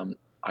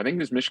 I think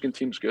this Michigan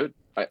team's good.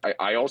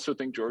 I also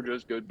think Georgia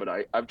is good, but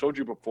I've told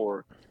you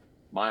before,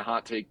 my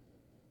hot take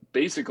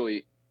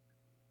basically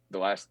the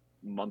last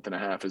month and a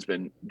half has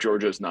been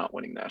Georgia's not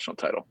winning the national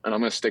title. And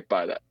I'm going to stick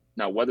by that.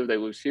 Now, whether they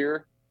lose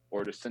here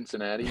or to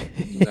Cincinnati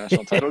in the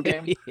national title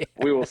game,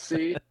 we will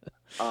see.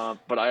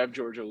 But I have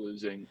Georgia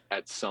losing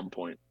at some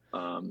point. So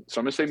I'm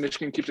going to say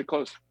Michigan keeps it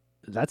close.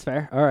 That's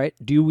fair. All right.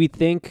 Do we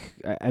think,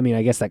 I mean,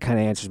 I guess that kind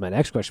of answers my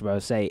next question, but I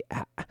would say,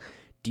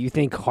 do you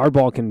think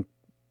Harbaugh can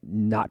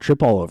not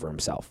trip all over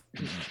himself.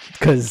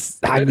 Because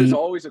that is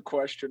always a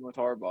question with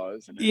Harbaugh,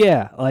 isn't it?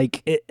 Yeah,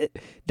 like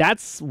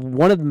that's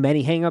one of the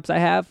many hangups I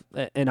have,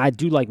 and I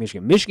do like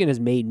Michigan. Michigan has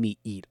made me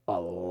eat a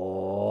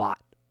lot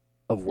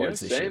of words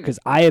this year because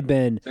I have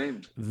been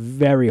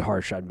very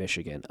harsh on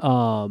Michigan,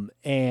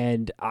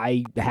 and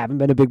I haven't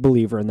been a big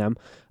believer in them.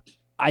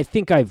 I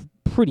think I've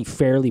pretty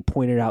fairly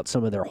pointed out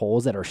some of their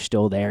holes that are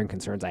still there and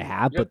concerns I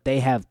have, but they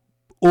have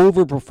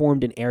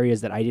overperformed in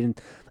areas that I didn't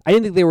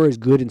think they were as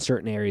good in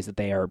certain areas that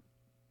they are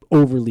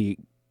overly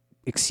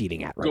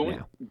exceeding at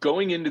now.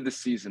 Going into the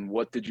season,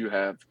 what did you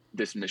have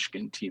this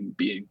Michigan team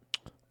being?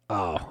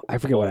 Oh, I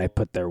forget what I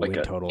put their win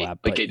total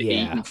at. But like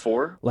an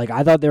 8-4? Like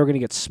I thought they were going to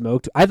get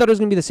smoked. I thought it was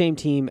going to be the same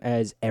team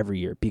as every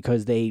year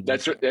because they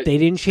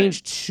didn't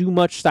change too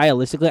much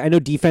stylistically. I know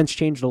defense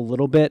changed a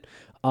little bit.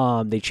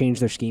 They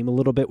changed their scheme a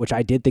little bit, which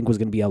I did think was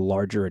going to be a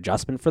larger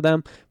adjustment for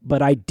them.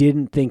 But I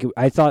didn't think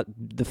I thought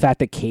the fact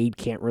that Cade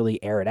can't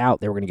really air it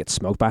out, they were going to get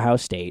smoked by Ohio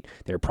State.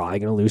 They're probably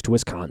going to lose to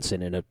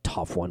Wisconsin in a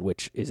tough one,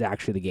 which is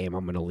actually the game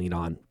I'm going to lean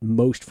on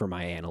most for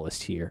my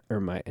analyst here or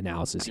my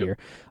analysis here.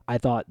 I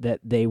thought that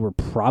they were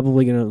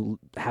probably going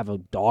to have a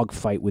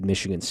dogfight with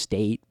Michigan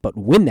State, but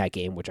win that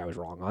game, which I was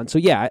wrong on. So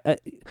yeah,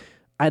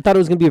 I thought it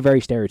was going to be a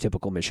very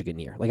stereotypical Michigan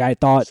year. Like I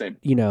thought,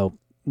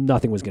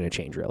 nothing was going to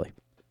change really.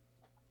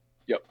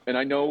 Yep. And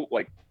I know,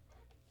 like,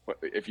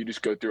 if you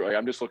just go through, like,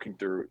 I'm just looking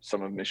through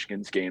some of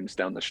Michigan's games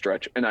down the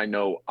stretch, and I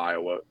know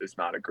Iowa is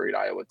not a great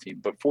Iowa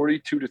team, but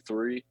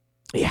 42-3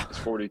 is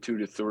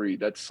 42-3.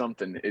 That's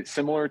something. It's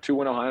similar to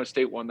when Ohio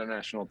State won their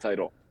national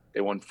title.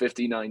 They won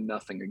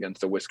 59-0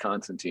 against a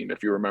Wisconsin team,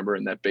 if you remember,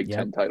 in that Big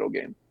Ten title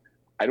game.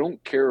 I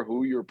don't care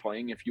who you're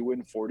playing. If you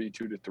win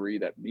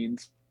 42-3, that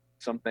means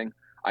something.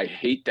 I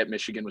hate that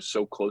Michigan was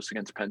so close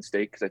against Penn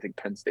State because I think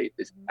Penn State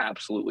is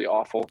absolutely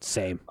awful.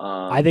 Same.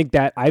 I think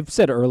that I've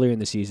said earlier in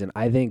the season,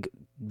 I think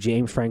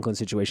James Franklin's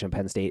situation at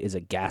Penn State is a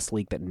gas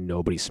leak that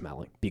nobody's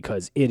smelling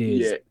because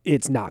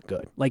it's not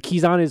good. Like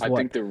he's on his, I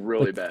think they're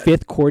really bad.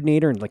 fifth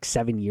coordinator in like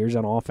 7 years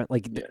on offense.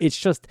 Like it's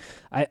just,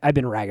 I've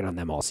been ragging on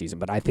them all season,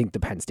 but I think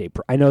the Penn State,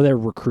 I know their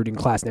recruiting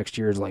class next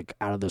year is like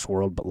out of this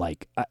world, but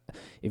like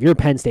if you're a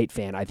Penn State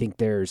fan, I think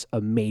there's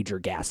a major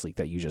gas leak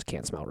that you just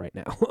can't smell right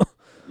now.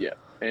 Yeah.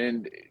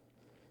 And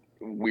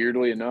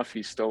weirdly enough,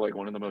 he's still like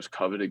one of the most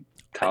coveted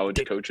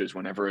college coaches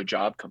whenever a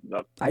job comes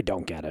up. I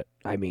don't get it.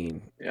 I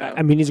mean,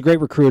 he's a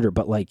great recruiter,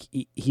 but like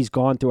he's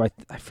gone through,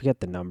 I forget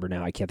the number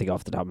now. I can't think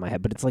off the top of my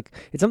head, but it's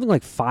something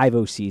like 5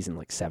 OCs in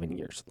like 7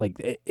 years.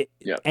 Like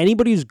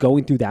anybody who's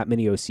going through that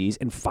many OCs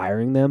and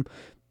firing them,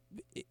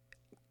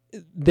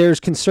 there's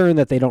concern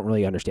that they don't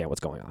really understand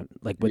what's going on.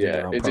 Like within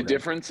their own program. A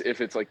difference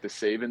if it's like the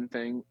Saban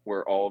thing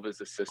where all of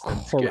his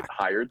assistants get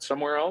hired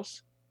somewhere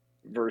else.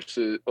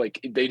 Versus like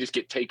they just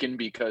get taken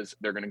because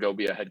they're going to go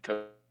be a head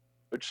coach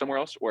somewhere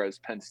else, whereas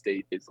Penn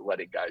State is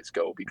letting guys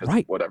go because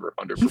of whatever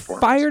underperformance. He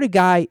fired a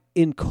guy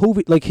in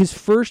COVID, like his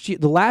first year.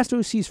 The last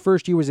OC's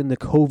first year was in the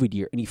COVID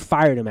year, and he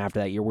fired him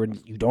after that year where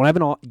you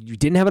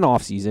didn't have an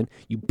off season,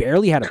 you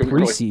barely had a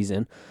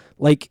preseason.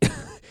 Like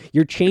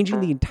you're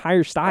changing the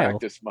entire style.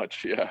 Practice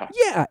much,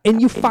 yeah,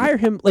 and you fire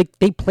him like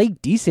they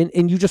played decent,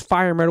 and you just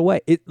fire him right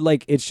away.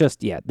 It's just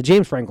the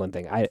James Franklin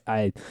thing.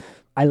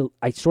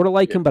 I sort of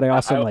like him, but I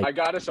also I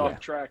got us off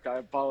track. I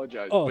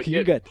apologize. Oh, but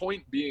you're good.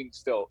 Point being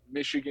still,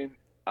 Michigan,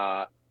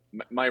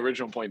 my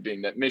original point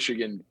being that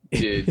Michigan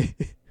did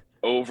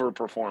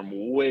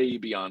overperform way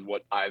beyond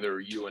what either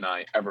you and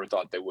I ever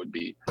thought they would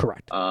be.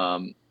 Correct.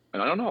 And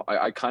I don't know.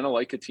 I kind of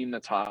like a team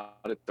that's hot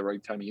at the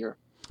right time of year.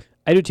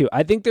 I do too.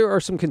 I think there are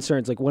some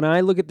concerns. Like when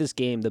I look at this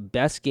game, the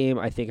best game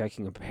I think I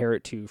can compare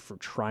it to for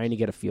trying to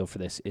get a feel for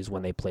this is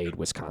when they played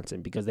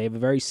Wisconsin because they have a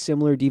very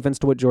similar defense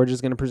to what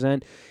Georgia's going to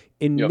present.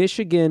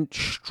 Michigan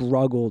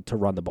struggled to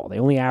run the ball. They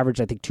only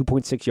averaged, I think,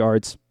 2.6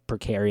 yards per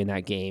carry in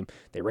that game.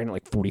 They ran it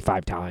like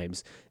 45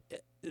 times.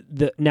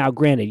 Now,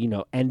 granted,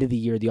 end of the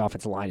year, the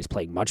offensive line is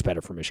playing much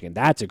better for Michigan.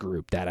 That's a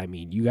group that,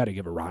 you got to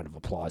give a round of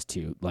applause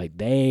to. Like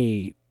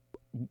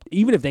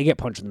even if they get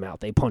punched in the mouth,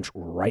 they punch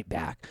right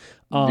back.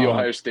 The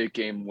Ohio State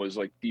game was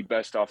like the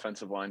best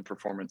offensive line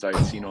performance I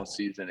had seen all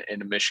season,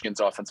 and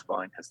Michigan's offensive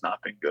line has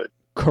not been good.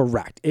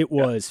 Correct. It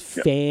was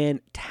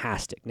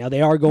fantastic. Now,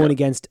 they are going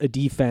against a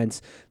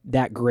defense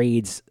that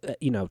grades,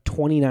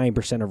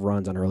 29% of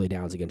runs on early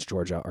downs against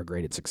Georgia are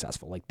graded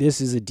successful. Like, this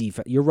is a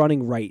defense. You're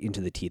running right into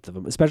the teeth of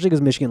them, especially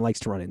because Michigan likes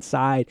to run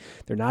inside.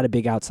 They're not a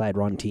big outside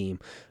run team.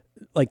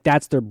 Like,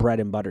 that's their bread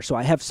and butter. So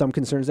I have some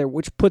concerns there,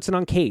 which puts it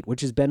on Cade,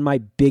 which has been my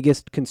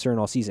biggest concern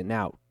all season.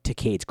 Now, to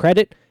Cade's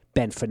credit,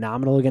 been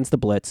phenomenal against the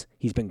blitz.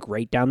 He's been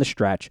great down the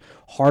stretch.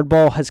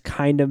 Hardball has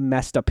kind of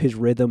messed up his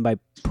rhythm by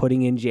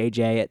putting in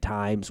JJ at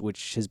times,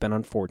 which has been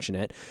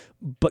unfortunate.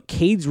 But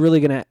Cade's really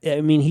going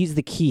to, he's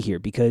the key here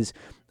because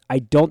I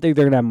don't think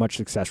they're going to have much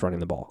success running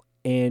the ball.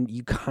 And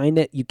you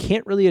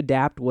can't really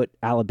adapt what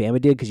Alabama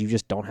did because you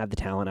just don't have the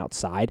talent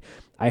outside.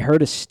 I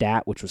heard a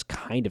stat which was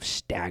kind of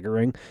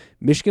staggering.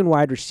 Michigan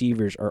wide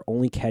receivers are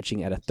only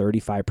catching at a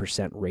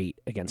 35% rate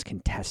against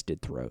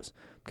contested throws.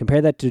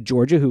 Compare that to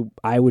Georgia, who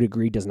I would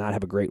agree does not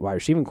have a great wide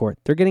receiving core.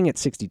 They're getting at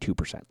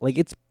 62%. Like,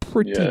 it's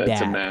pretty bad. Yeah,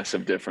 it's a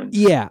massive difference.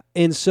 Yeah,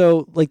 and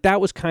so, like,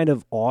 that was kind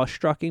of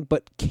awe-striking.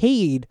 But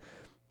Cade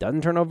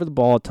doesn't turn over the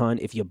ball a ton.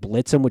 If you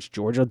blitz him, which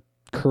Georgia,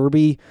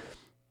 Kirby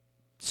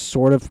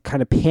sort of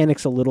kind of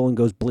panics a little and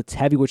goes blitz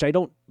heavy, which I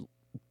don't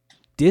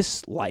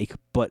dislike,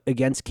 but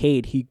against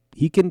Cade,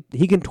 he can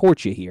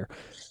torch you here.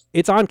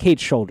 It's on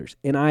Cade's shoulders,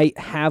 and I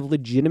have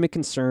legitimate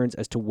concerns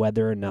as to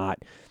whether or not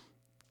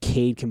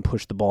Cade can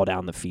push the ball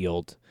down the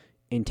field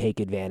and take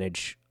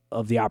advantage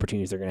of the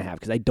opportunities they're going to have,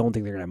 because I don't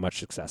think they're going to have much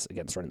success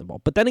against running the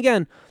ball. But then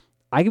again,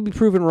 I could be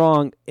proven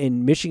wrong,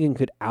 and Michigan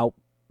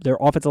their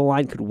offensive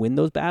line could win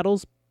those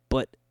battles,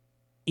 but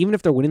even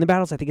if they're winning the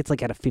battles, I think it's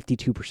like at a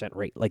 52%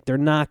 rate. Like, they're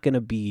not going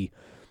to be,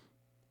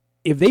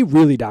 if they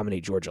really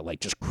dominate Georgia,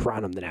 like, just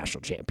crown them the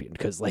national champion.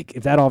 Because, like,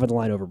 if that offensive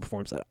line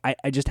overperforms that,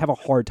 I just have a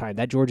hard time.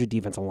 That Georgia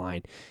defensive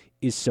line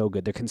is so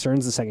good. The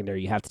concerns the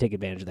secondary, you have to take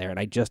advantage of there. And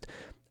I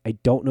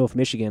don't know if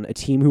Michigan, a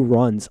team who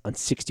runs on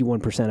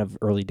 61% of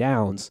early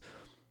downs,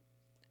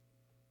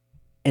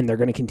 and they're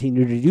going to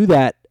continue to do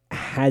that,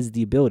 has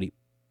the ability.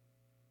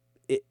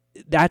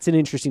 That's an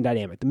interesting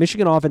dynamic. The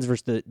Michigan offense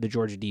versus the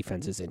Georgia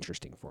defense is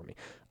interesting for me.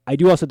 I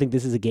do also think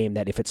this is a game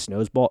that if it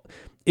snowballs,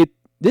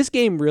 this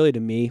game really, to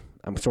me,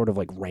 I'm sort of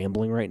like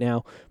rambling right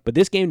now, but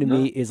this game to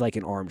me is like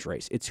an arms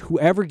race. It's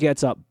whoever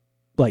gets up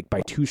like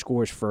by 2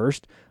 scores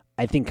first,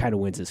 I think kind of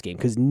wins this game,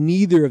 because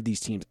neither of these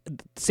teams,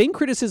 same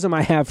criticism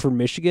I have for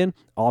Michigan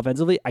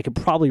offensively, I could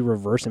probably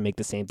reverse and make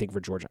the same thing for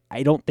Georgia.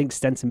 I don't think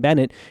Stetson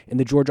Bennett and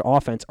the Georgia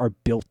offense are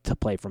built to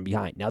play from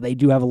behind. Now, they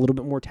do have a little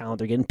bit more talent.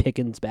 They're getting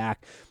Pickens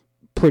back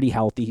pretty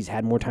healthy. He's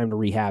had more time to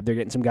rehab. They're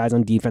getting some guys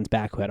on defense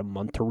back who had a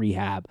month to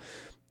rehab.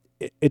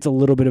 It's a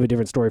little bit of a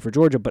different story for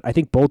Georgia, but I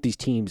think both these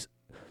teams,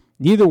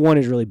 neither one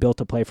is really built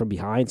to play from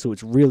behind, so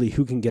it's really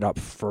who can get up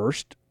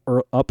first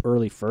or up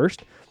early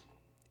first,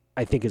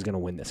 I think is going to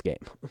win this game.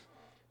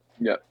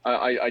 Yeah,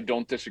 I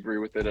don't disagree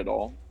with it at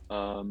all.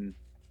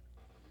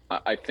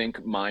 I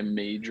think my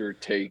major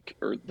take,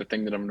 or the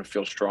thing that I'm going to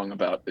feel strong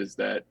about, is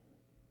that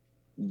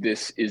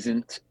this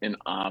isn't an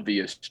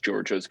obvious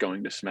Georgia's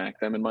going to smack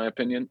them, in my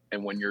opinion.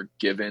 And when you're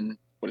given,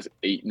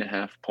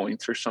 8.5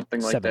 points or something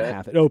like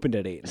that? 7.5. It opened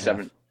at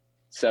 8.5.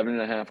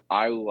 7.5.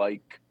 I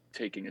like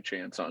taking a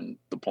chance on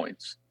the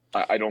points.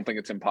 I don't think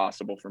it's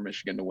impossible for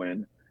Michigan to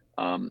win.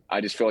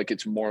 I just feel like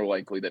it's more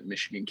likely that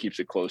Michigan keeps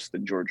it close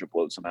than Georgia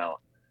blows them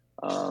out.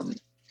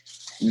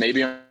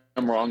 Maybe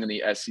I'm wrong, and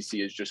the SEC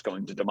is just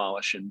going to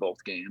demolish in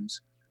both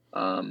games. But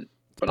I'm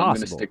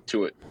going to stick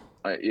to it.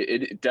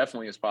 It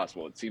definitely is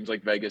possible. It seems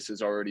like Vegas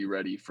is already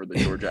ready for the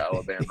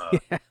Georgia-Alabama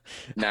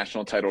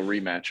national title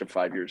rematch of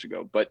 5 years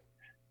ago. But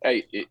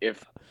hey,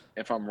 if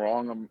I'm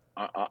wrong,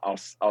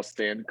 I'll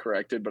stand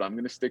corrected. But I'm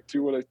going to stick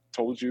to what I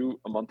told you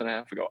a month and a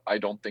half ago. I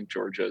don't think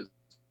Georgia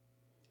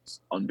is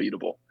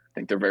unbeatable. I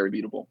think they're very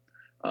beatable.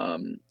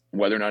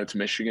 Whether or not it's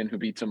Michigan who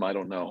beats them, I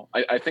don't know.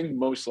 I think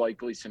most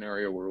likely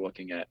scenario we're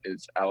looking at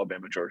is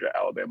Alabama, Georgia.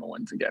 Alabama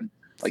wins again.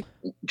 Like,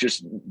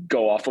 just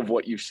go off of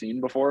what you've seen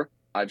before.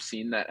 I've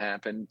seen that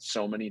happen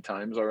so many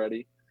times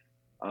already.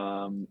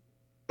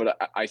 But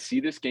I see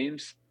this game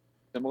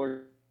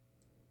similar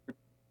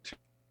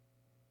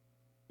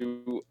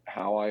to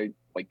how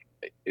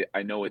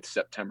I know it's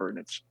September and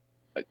it's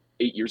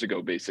 8 years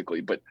ago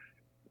basically, but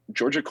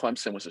Georgia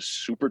Clemson was a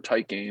super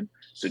tight game.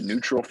 It's a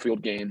neutral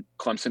field game.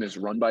 Clemson is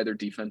run by their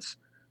defense.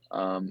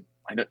 I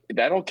know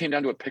that all came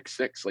down to a pick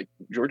six. Like,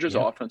 Georgia's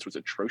offense was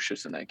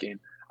atrocious in that game.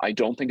 I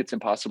don't think it's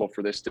impossible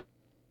for this to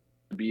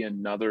be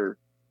another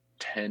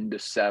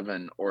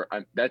 10-7, or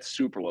that's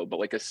super low, but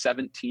like a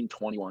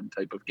 17-21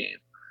 type of game.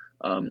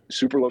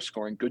 Super low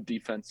scoring, good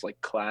defense, like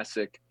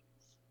classic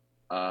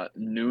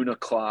noon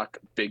o'clock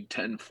Big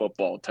Ten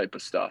football type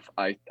of stuff.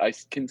 I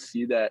can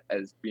see that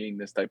as being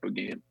this type of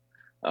game,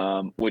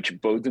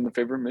 which bodes in the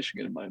favor of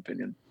Michigan, in my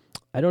opinion.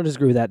 I don't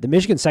disagree with that. The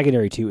Michigan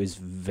secondary, too, is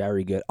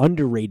very good.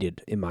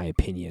 Underrated, in my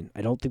opinion.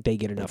 I don't think they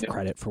get enough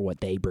credit for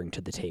what they bring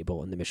to the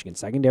table in the Michigan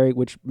secondary,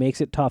 which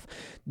makes it tough.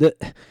 The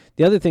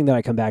other thing that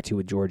I come back to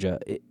with Georgia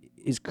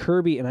is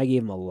Kirby, and I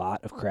gave him a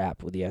lot of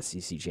crap with the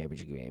SEC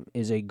championship game,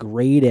 is a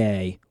grade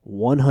A,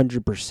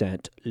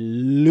 100%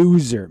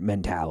 loser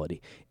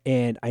mentality.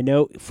 And I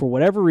know for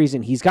whatever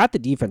reason, he's got the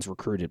defense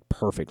recruited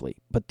perfectly,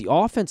 but the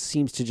offense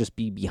seems to just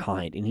be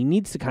behind, and he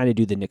needs to kind of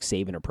do the Nick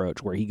Saban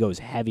approach where he goes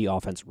heavy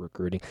offensive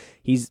recruiting.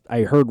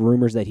 I heard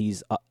rumors that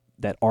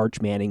that Arch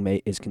Manning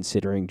is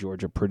considering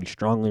Georgia pretty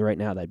strongly right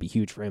now. That'd be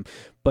huge for him.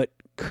 But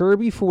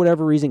Kirby, for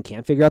whatever reason,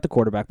 can't figure out the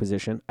quarterback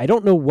position. I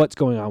don't know what's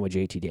going on with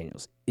JT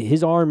Daniels.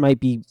 His arm might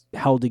be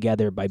held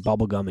together by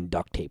bubble gum and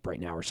duct tape right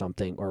now or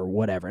something, or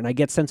whatever. And I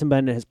get Stetson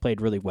Bennett has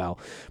played really well.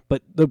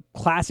 But the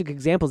classic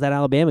example is that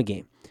Alabama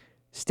game.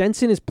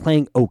 Stetson is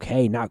playing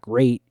okay, not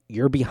great.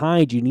 You're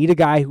behind. You need a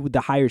guy with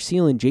the higher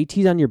ceiling.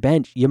 JT's on your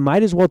bench. You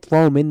might as well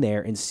throw him in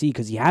there and see,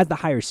 because he has the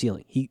higher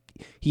ceiling.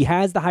 He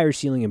has the higher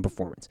ceiling in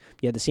performance.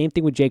 You had the same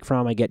thing with Jake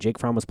Fromm. I get Jake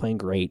Fromm was playing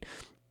great,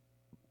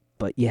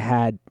 but you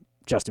had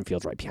Justin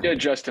Fields right behind Yeah, him.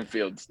 Justin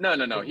Fields.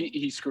 No.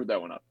 He screwed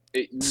that one up.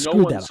 No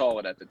one saw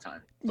it at the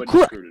time, but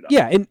he screwed it up.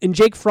 Yeah, and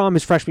Jake Fromm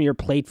his freshman year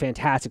played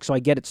fantastic, so I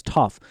get it's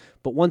tough.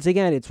 But once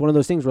again, it's one of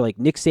those things where like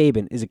Nick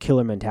Saban is a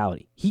killer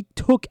mentality. He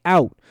took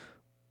out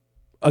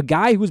a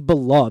guy who was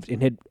beloved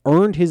and had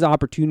earned his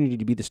opportunity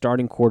to be the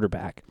starting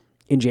quarterback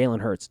in Jalen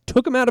Hurts,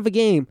 took him out of a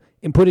game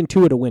and put in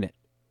Tua to win it.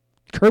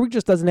 Kirby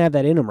just doesn't have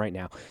that in him right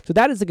now. So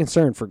that is the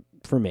concern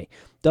for me.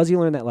 Does he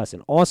learn that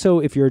lesson? Also,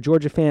 if you're a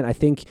Georgia fan, I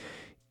think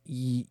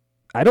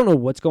I don't know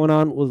what's going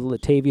on with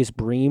Latavius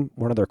Bream,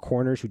 one of their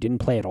corners who didn't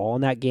play at all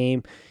in that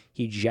game.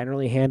 He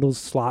generally handles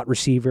slot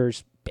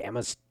receivers.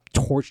 Bama's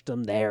torched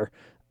them there.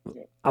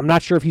 I'm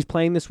not sure if he's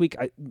playing this week.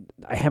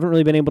 I haven't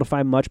really been able to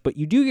find much, but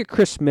you do get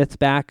Chris Smith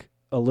back,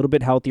 a little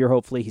bit healthier,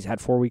 hopefully. He's had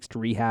 4 weeks to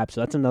rehab,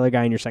 so that's another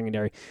guy in your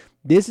secondary.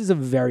 This is a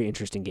very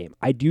interesting game.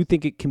 I do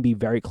think it can be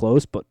very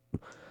close, but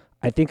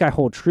I think I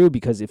hold true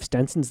because if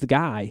Stenson's the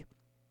guy,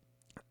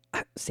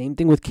 same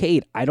thing with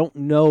Cade. I don't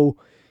know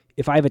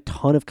if I have a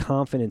ton of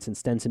confidence in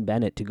Stenson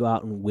Bennett to go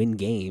out and win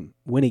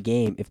a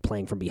game if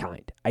playing from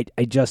behind. I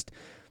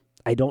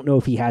don't know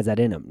if he has that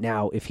in him.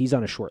 Now, if he's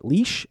on a short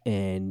leash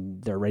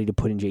and they're ready to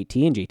put in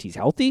JT and JT's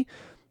healthy,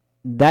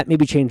 that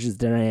maybe changes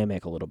the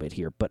dynamic a little bit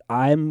here. But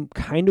I'm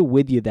kind of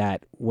with you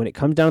that when it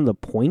comes down to the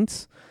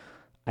points,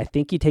 I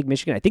think you take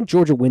Michigan. I think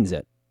Georgia wins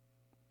it.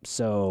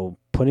 So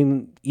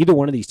putting either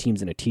one of these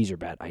teams in a teaser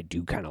bet, I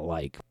do kind of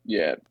like.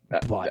 Yeah,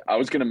 but I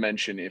was going to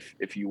mention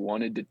if you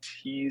wanted to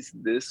tease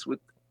this with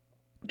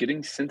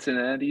getting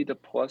Cincinnati to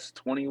plus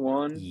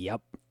 21.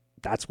 Yep,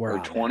 that's where or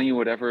I'm 20, at.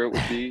 whatever it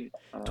would be.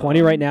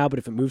 20 right now, but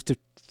if it moves to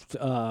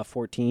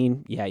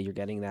 14, yeah, you're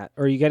getting that.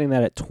 Or you're getting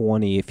that at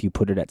 20 if you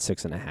put it at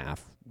 6.5.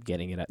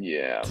 Getting it at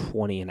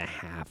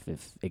 20.5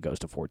 if it goes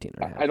to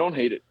 14.5. I don't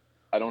hate it.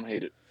 I don't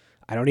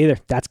either.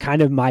 That's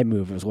kind of my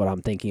move is what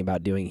I'm thinking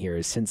about doing here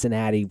is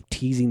Cincinnati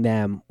teasing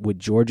them with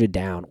Georgia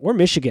down or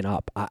Michigan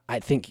up. I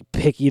think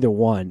pick either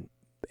one.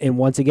 And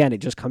once again, it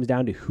just comes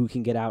down to who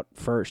can get out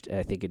first.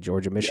 I think at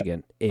Georgia,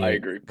 Michigan. I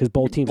agree. Because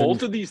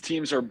both of these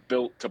teams are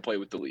built to play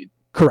with the lead.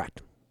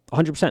 Correct.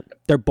 100%.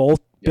 They're both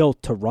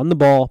built to run the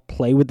ball,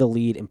 play with the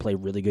lead, and play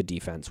really good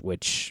defense,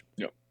 which,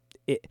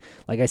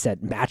 like I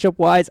said,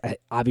 matchup-wise,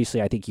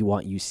 obviously I think you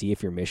want UC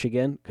if you're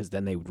Michigan because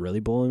then they would really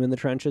blow them in the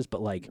trenches.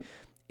 But,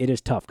 it is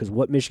tough because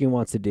what Michigan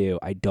wants to do,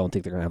 I don't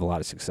think they're going to have a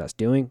lot of success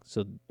doing.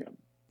 So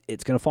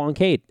it's going to fall on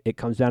Cade. It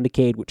comes down to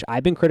Cade, which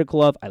I've been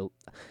critical of.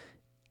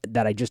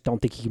 That I just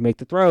don't think he can make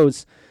the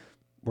throws.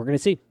 We're going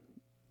to see.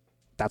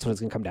 That's what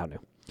it's going to come down to.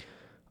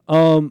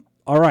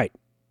 All right.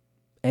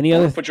 Any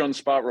other? Put you on the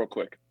spot real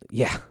quick.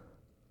 Yeah.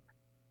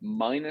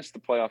 Minus the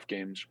playoff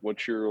games,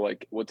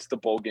 what's the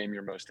bowl game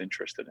you're most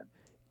interested in?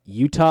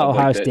 Utah,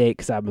 Ohio State,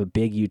 because I'm a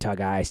big Utah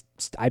guy.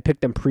 I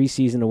picked them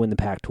preseason to win the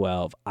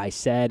Pac-12. I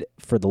said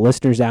for the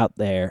listeners out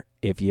there,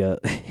 if you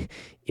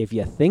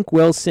think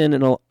Wilson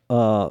and oh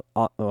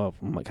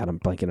my God, I'm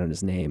blanking on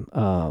his name.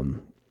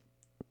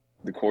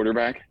 The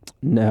quarterback?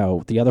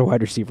 No, the other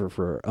wide receiver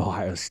for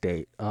Ohio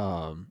State.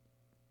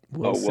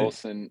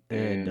 Wilson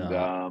and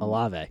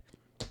Olave.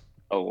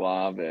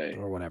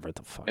 Or whatever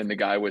the fuck. And the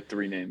guy with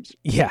 3 names.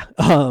 Yeah.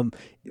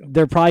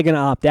 They're probably going to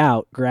opt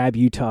out, grab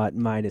Utah at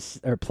minus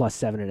or plus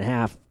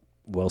 7.5.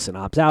 Wilson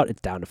opts out.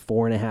 It's down to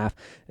 4.5.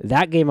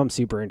 That game I'm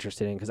super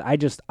interested in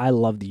because I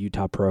love the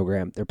Utah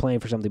program. They're playing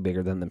for something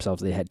bigger than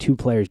themselves. They had 2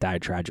 players die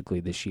tragically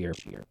this year.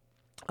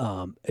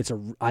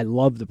 I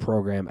love the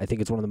program. I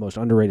think it's one of the most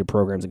underrated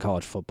programs in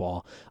college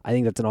football. I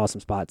think that's an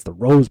awesome spot. It's the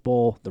Rose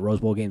Bowl. The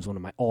Rose Bowl game is one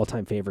of my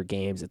all-time favorite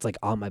games. It's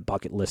on my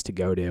bucket list to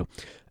go to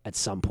at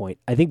some point.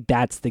 I think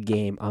that's the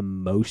game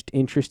I'm most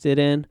interested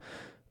in.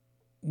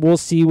 We'll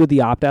see with the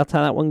opt-outs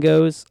how that one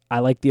goes. I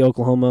like the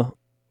Oklahoma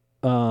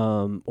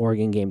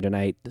Oregon game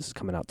tonight. This is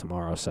coming out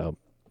tomorrow, so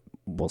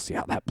we'll see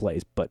how that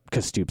plays. But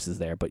because Stoops is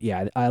there, but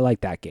yeah, I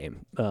like that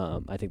game.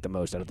 I think the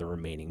most out of the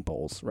remaining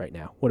bowls right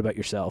now. What about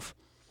yourself?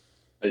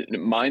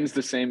 Mine's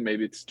the same.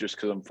 Maybe it's just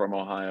because I'm from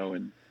Ohio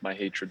and my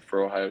hatred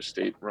for Ohio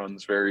State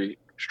runs very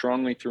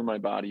strongly through my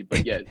body.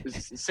 But yeah,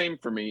 it's the same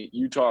for me.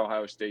 Utah,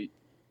 Ohio State.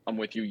 I'm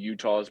with you.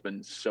 Utah has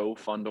been so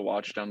fun to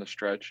watch down the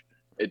stretch.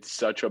 It's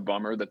such a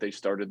bummer that they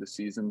started the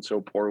season so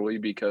poorly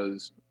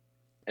because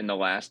in the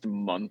last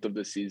month of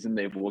the season,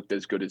 they've looked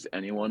as good as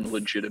anyone,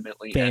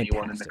 legitimately Fantastic.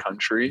 Anyone in the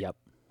country. Yep.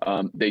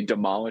 They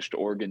demolished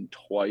Oregon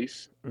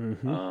twice.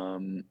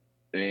 Mm-hmm.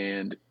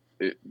 And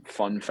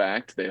fun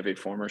fact, they have a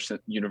former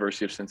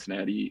University of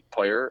Cincinnati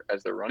player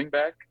as their running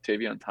back,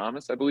 Tavion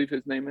Thomas, I believe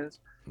his name is.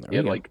 He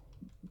had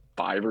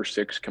 5 or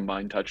 6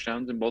 combined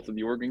touchdowns in both of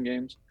the Oregon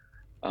games.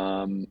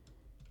 I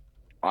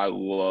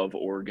love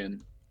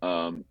Oregon.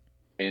 And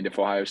if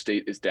Ohio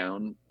State is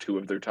down 2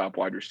 of their top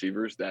wide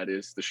receivers, that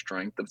is the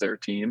strength of their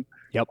team.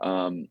 Yep.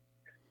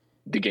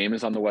 The game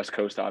is on the West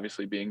Coast,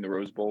 obviously being the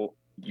Rose Bowl.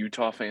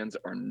 Utah fans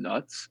are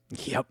nuts.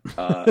 Yep.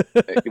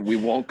 We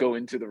won't go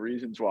into the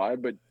reasons why,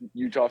 but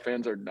Utah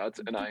fans are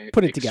nuts, and I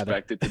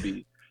expect it to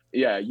be.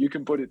 Yeah, you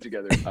can put it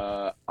together.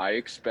 I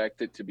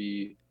expect it to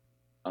be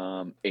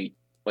a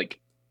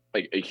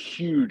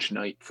huge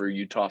night for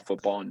Utah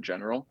football in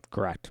general.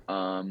 Correct.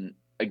 And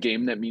a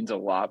game that means a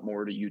lot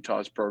more to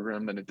Utah's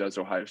program than it does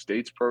Ohio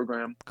State's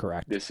program.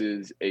 Correct. This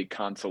is a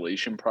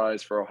consolation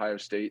prize for Ohio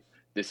State.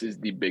 This is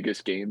the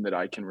biggest game that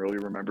I can really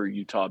remember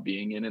Utah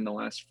being in the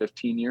last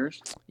 15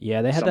 years.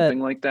 Yeah, they had something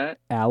like that.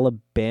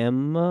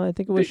 Alabama, I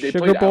think it was they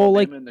Sugar played Bowl,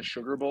 Alabama in the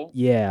Sugar Bowl.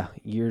 Yeah,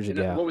 years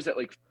ago. What was that,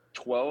 like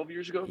 12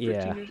 years ago?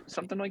 15 years,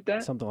 something like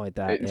that. Something like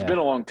that. It's been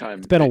a long time.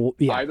 It's been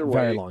either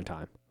way, very long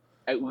time.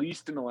 At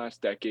least in the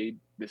last decade,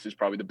 this is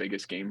probably the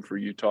biggest game for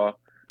Utah.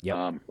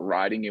 Yep.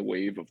 Riding a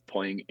wave of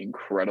playing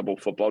incredible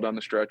football down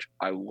the stretch.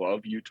 I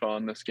love Utah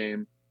in this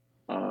game.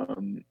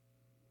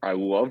 I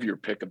love your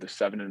pick of the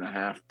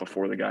 7.5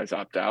 before the guys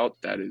opt out.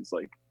 That is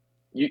like,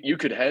 you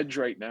could hedge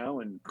right now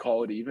and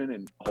call it even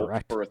and hope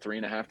for a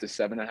 3.5 to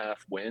 7.5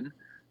 win.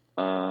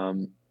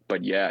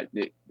 But yeah,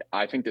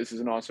 I think this is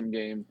an awesome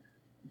game.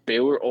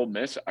 Baylor Ole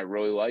Miss, I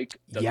really like.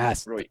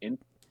 Yes. Really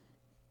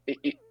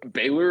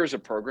Baylor as a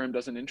program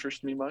doesn't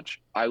interest me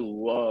much. I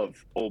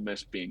love Ole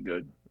Miss being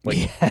good. Like,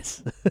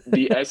 yes.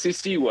 The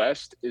SEC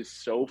West is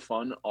so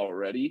fun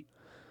already.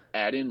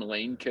 Add in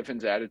Lane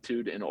Kiffin's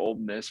attitude and Ole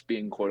Miss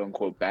being quote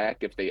unquote back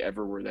if they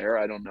ever were there.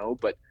 I don't know,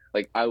 but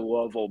like I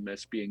love Ole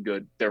Miss being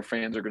good. Their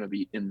fans are going to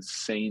be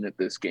insane at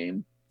this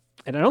game.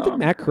 And I don't think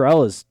Matt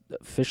Corral is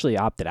officially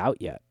opted out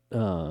yet.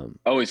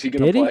 Is he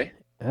going to play?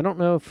 I don't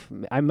know if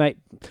I might.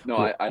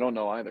 No, I don't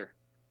know either.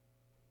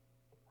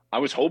 I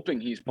was hoping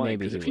he's playing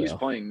because if he's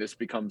playing, this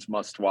becomes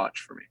must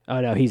watch for me.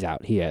 Oh no, he's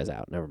out. He is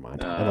out. Never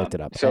mind. I looked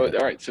it up. So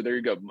all right, so there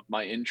you go.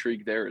 My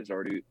intrigue there is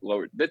already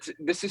lowered.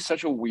 This is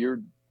such a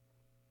weird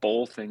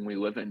bowl thing we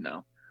live in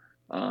now.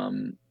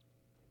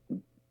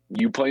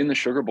 You play in the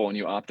Sugar Bowl and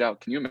you opt out.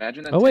 Can you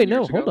imagine that? Oh wait,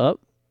 no, hold up.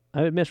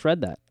 I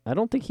misread that. I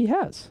don't think he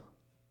has.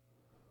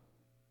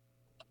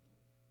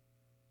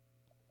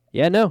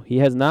 Yeah, no, he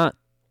has not.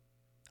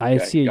 I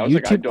see a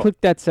YouTube clip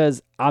that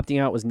says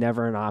opting out was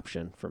never an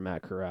option for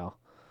Matt Corral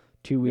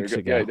 2 weeks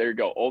ago. Yeah, there you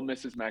go. Ole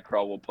Miss's Matt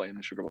Corral will play in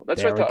the Sugar Bowl.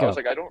 That's what I thought. I was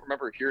like, I don't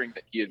remember hearing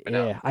that he had been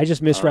out. Yeah, I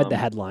just misread the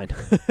headline.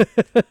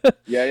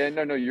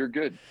 No, you're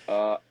good.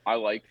 I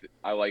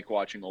like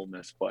watching Ole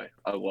Miss play.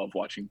 I love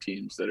watching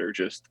teams that are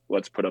just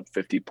let's put up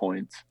 50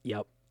 points.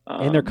 Yep,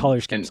 and their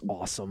color scheme's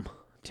awesome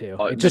too.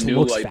 It just new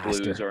looks light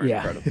faster. Blues are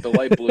incredible. The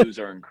light blues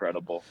are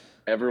incredible.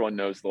 Everyone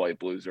knows the light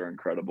blues are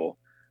incredible.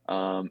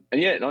 On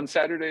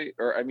Saturday,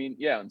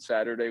 on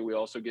Saturday we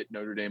also get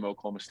Notre Dame,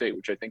 Oklahoma State,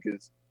 which I think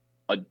is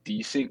a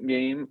decent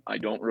game. I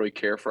don't really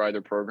care for either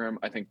program.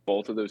 I think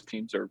both of those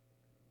teams are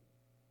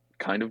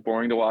kind of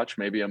boring to watch.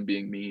 Maybe I'm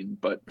being mean,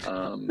 but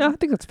no, I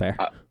think that's fair.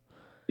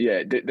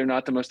 They're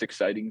not the most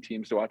exciting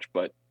teams to watch,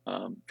 but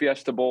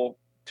Fiesta Bowl,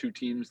 two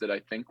teams that I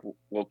think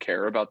will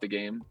care about the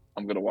game.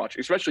 I'm going to watch,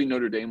 especially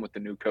Notre Dame with the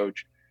new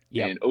coach,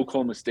 and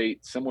Oklahoma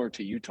State, similar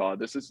to Utah.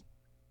 This is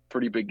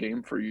pretty big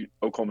game for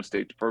Oklahoma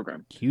State's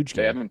program. Huge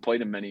game. They haven't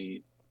played in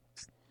many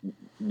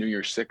New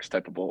Year's Six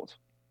type of bowls.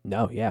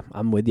 No, yeah,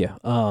 I'm with you.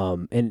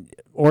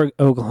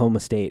 Oklahoma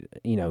State,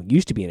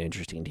 used to be an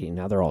interesting team.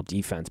 Now they're all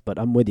defense, but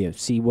I'm with you.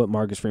 See what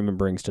Marcus Freeman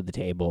brings to the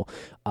table.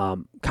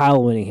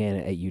 Kyle Whittingham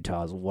at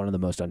Utah is one of the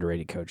most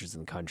underrated coaches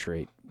in the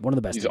country. One of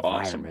the best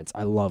environments.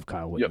 Awesome. I love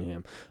Kyle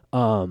Whittingham.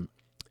 Don't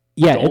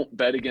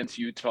bet against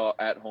Utah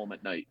at home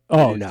at night.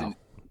 Oh, no.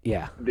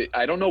 Yeah.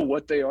 I don't know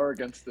what they are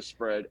against the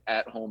spread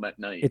at home at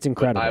night. It's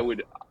incredible.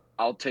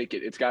 I'll take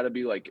it. It's got to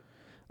be like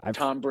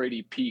Tom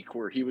Brady peak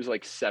where he was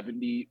like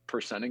 70%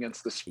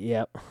 against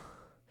the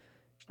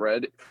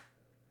spread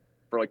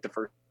for like the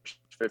first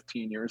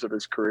 15 years of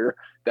his career.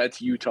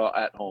 That's Utah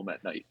at home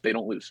at night. They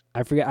don't lose.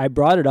 I forget. I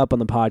brought it up on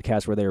the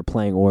podcast where they were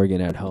playing Oregon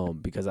at home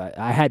because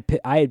I had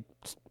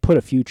put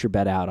a future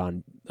bet out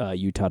on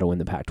Utah to win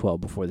the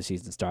Pac-12 before the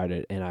season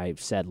started, and I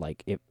said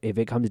like if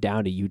it comes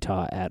down to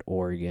Utah at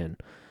Oregon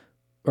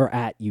or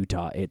at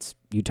Utah,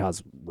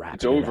 Utah's wrapping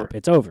it's over.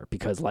 It's over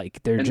because like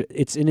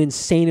it's an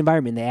insane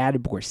environment. They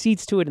added more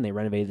seats to it and they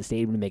renovated the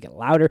stadium to make it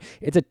louder.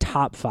 It's a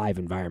top 5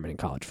 environment in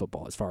college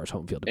football as far as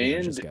home field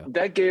advantages go.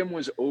 That game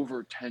was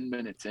over 10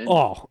 minutes in.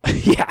 Oh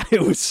yeah,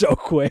 it was so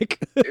quick.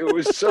 It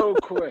was so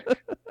quick.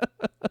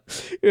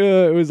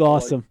 Yeah, it was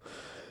awesome.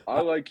 I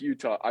like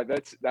Utah.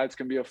 That's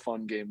gonna be a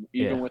fun game,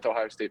 even with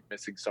Ohio State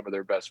missing some of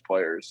their best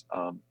players.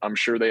 I'm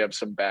sure they have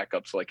some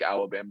backups. Like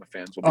Alabama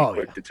fans will be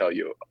quick to tell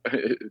you,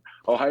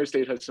 Ohio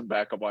State has some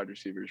backup wide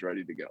receivers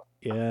ready to go.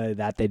 Yeah,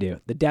 that they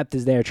do. The depth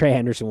is there. Trey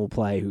Henderson will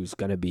play, who's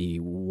going to be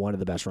one of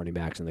the best running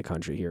backs in the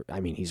country here. I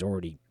mean, he's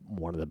already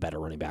one of the better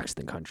running backs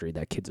in the country.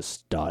 That kid's a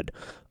stud.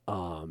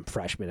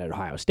 Freshman at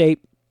Ohio State.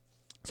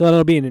 So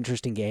that'll be an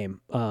interesting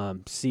game.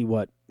 See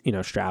what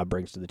Stroud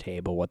brings to the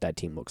table, what that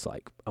team looks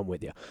like. I'm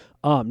with you.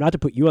 Not to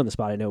put you on the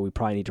spot, I know we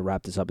probably need to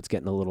wrap this up. It's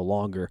getting a little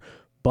longer,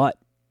 but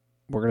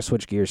we're going to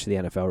switch gears to the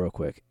NFL real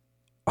quick.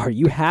 Are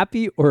you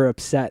happy or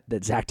upset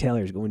that Zach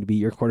Taylor is going to be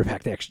your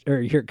quarterback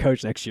your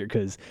coach next year?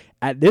 Because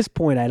at this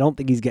point, I don't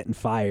think he's getting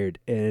fired,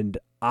 and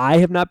I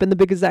have not been the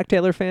biggest Zach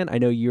Taylor fan. I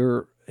know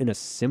you're in a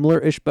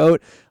similar-ish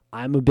boat.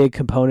 I'm a big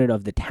component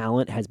of the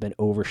talent has been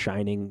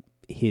overshining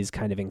his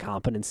kind of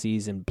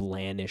incompetencies and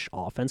blandish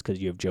offense because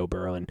you have Joe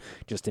Burrow and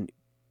just an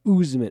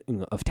oozement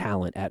of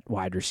talent at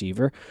wide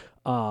receiver.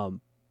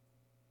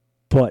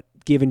 But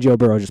given Joe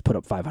Burrow just put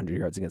up 500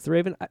 yards against the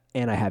Ravens,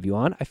 and I have you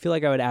on, I feel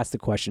like I would ask the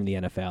question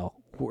in the NFL,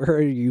 where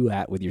are you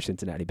at with your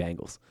Cincinnati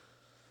Bengals?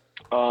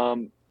 I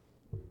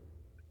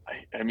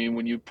mean,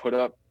 when you put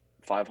up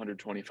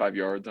 525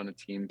 yards on a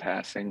team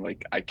passing,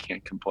 like, I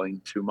can't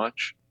complain too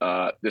much.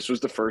 This was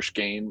the first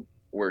game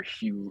where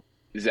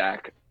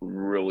Zach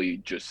really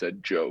just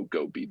said, Joe,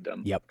 go beat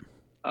them. Yep.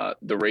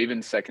 The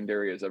Ravens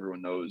secondary, as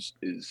everyone knows,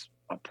 is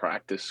a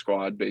practice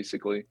squad,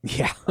 basically.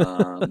 Yeah.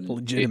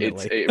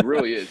 Legitimately. It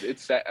really is.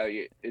 It's sad.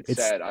 It's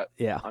sad.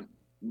 Yeah. I'm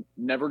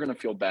never going to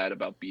feel bad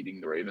about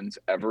beating the Ravens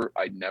ever.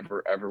 I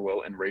never, ever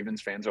will. And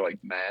Ravens fans are like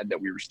mad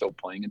that we were still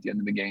playing at the end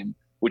of the game,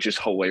 which is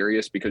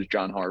hilarious because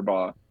John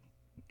Harbaugh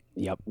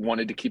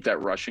wanted to keep that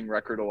rushing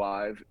record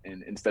alive.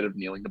 And instead of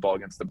kneeling the ball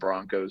against the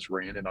Broncos,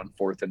 ran it on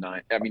 4th and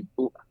 9. I mean,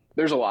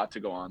 there's a lot to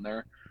go on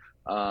there.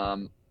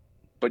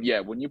 But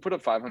yeah, when you put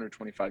up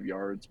 525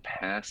 yards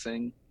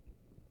passing,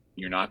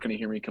 you're not going to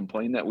hear me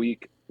complain that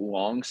week.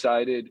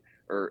 Long-sided,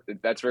 or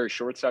that's very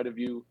short-sighted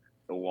view.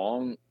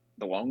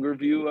 The longer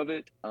view of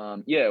it,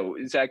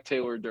 Zach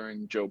Taylor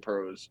during Joe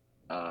Burrow's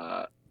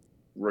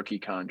rookie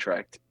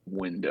contract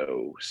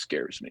window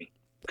scares me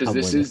because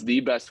this is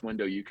the best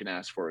window you can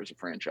ask for as a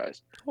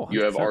franchise.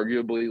 You have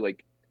arguably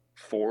like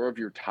 4 of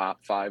your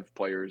top 5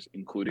 players,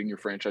 including your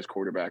franchise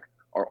quarterback,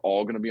 are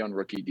all going to be on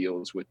rookie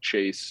deals with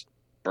Chase,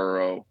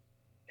 Burrow,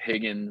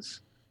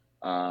 Higgins,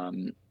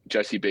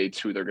 Jesse Bates,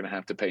 who they're going to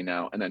have to pay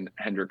now, and then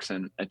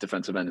Hendrickson at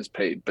defensive end is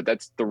paid. But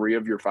that's 3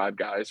 of your 5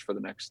 guys for the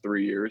next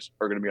 3 years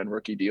are going to be on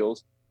rookie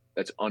deals.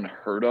 That's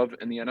unheard of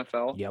in the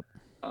NFL. Yep.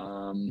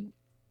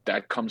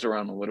 That comes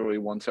around literally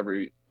once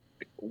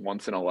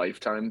in a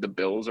lifetime. The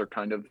Bills are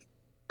kind of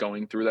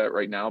going through that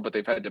right now, but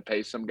they've had to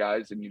pay some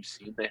guys, and you've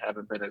seen they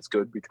haven't been as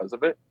good because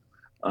of it.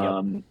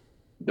 Yep.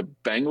 The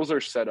Bengals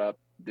are set up.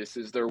 This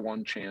is their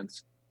one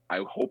chance.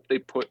 I hope they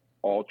put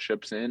all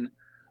chips in.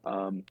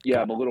 I'm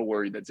a little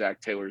worried that Zach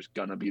Taylor's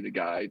gonna be the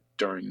guy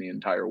during the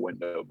entire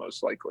window,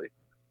 most likely.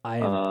 I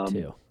am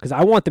too, because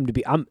I want them to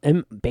be. I'm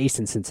based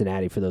in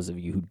Cincinnati, for those of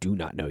you who do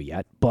not know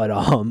yet. But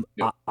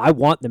I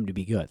want them to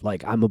be good.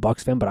 Like, I'm a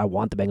Bucs fan, but I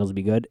want the Bengals to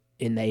be good.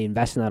 And they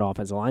invest in that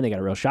offensive line. They got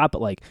a real shot.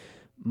 But like,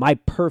 my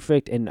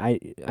perfect, and I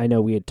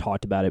know we had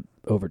talked about it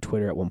over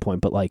Twitter at one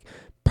point, but like,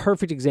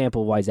 perfect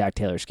example of why Zach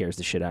Taylor scares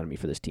the shit out of me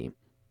for this team.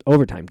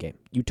 Overtime game.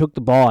 You took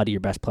the ball out of your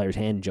best player's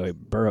hand, Joe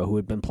Burrow, who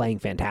had been playing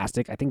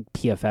fantastic. I think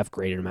PFF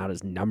graded him out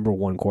as number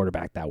 1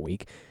 quarterback that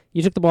week.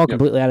 You took the ball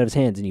completely out of his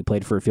hands and you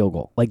played for a field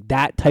goal. Like,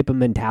 that type of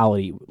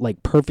mentality,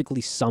 like, perfectly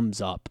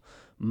sums up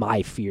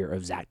my fear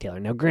of Zach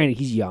Taylor. Now, granted,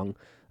 he's young.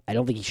 I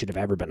don't think he should have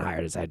ever been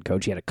hired as head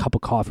coach. He had a cup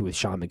of coffee with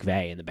Sean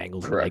McVay, and the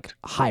Bengals were like,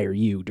 hire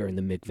you during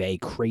the McVay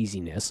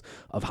craziness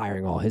of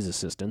hiring all his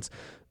assistants.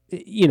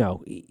 You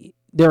know,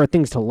 there are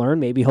things to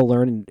learn. Maybe he'll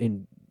learn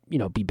and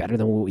be better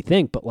than what we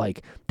think. But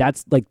like,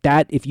 that's like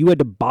that. If you had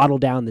to bottle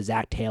down the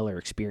Zach Taylor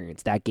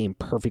experience, that game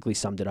perfectly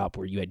summed it up,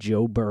 where you had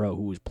Joe Burrow,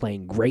 who was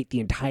playing great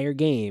the entire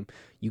game.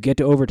 You get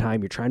to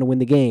overtime, you're trying to win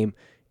the game,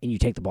 and you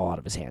take the ball out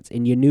of his hands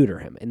and you neuter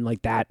him. And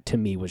like, that to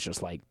me was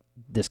just like,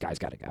 this guy's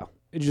got to go.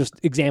 It's just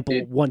example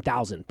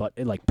 1,000, but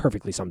it like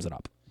perfectly sums it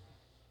up.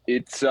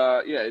 It's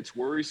it's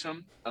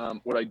worrisome.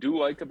 What I do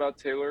like about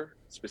Taylor,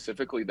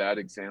 specifically that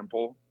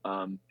example,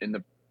 in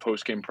the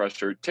post-game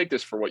presser, take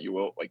this for what you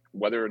will, like,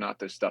 whether or not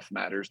this stuff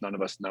matters, none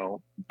of us know.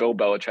 Bill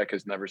Belichick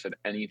has never said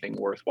anything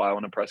worthwhile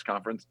in a press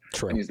conference.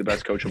 True. And he's the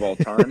best coach of all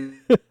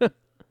time.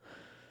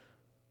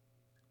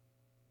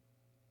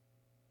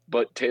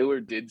 But Taylor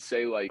did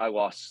say, like, I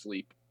lost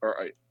sleep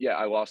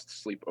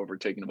over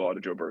taking the ball out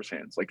of Joe Burrow's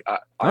hands. Like,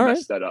 I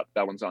messed that up.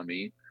 That one's on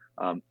me.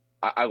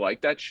 I like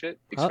that shit,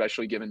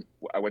 especially given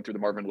I went through the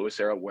Marvin Lewis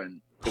era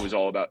when it was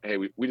all about, hey,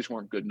 we just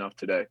weren't good enough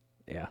today.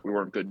 Yeah, we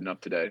weren't good enough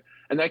today.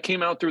 And that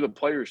came out through the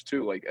players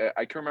too. Like,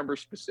 I can remember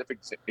specific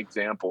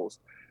examples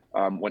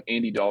when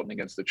Andy Dalton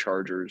against the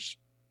Chargers,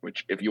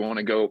 which if you want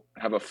to go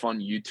have a fun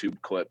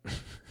YouTube clip,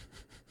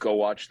 go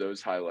watch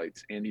those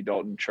highlights. Andy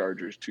Dalton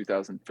Chargers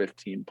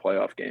 2015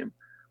 playoff game.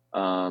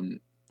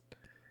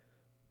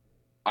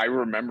 I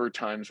remember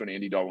times when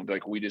Andy Dalton would be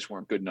like, we just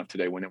weren't good enough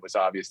today, when it was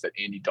obvious that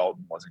Andy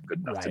Dalton wasn't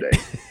good enough today.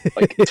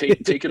 Like,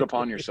 take it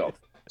upon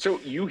yourself. So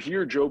you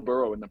hear Joe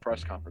Burrow in the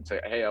press conference say,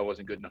 hey, I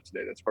wasn't good enough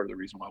today. That's part of the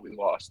reason why we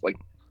lost. Like,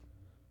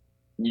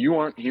 you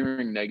aren't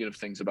hearing negative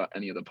things about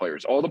any of the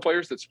players. All the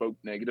players that spoke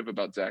negative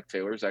about Zach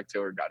Taylor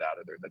got out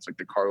of there. That's like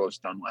the Carlos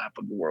Dunlap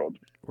of the world.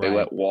 Right. They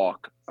let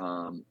walk.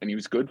 And he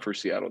was good for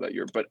Seattle that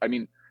year. But, I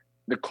mean,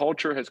 the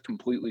culture has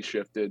completely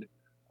shifted.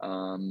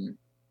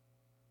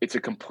 It's a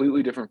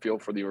completely different feel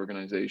for the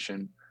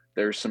organization.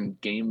 There's some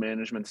game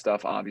management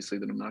stuff, obviously,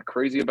 that I'm not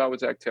crazy about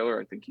with Zach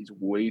Taylor. I think he's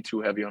way too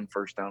heavy on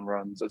first down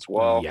runs as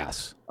well.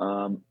 Yes.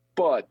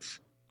 But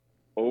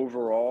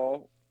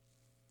overall,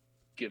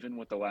 given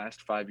what the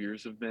last 5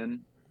 years have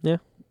been,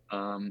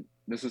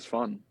 this is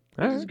fun.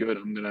 This is good.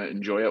 I'm going to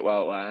enjoy it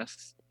while it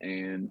lasts.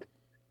 And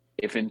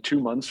if in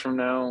 2 months from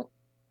now,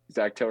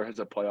 Zach Taylor has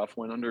a playoff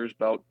win under his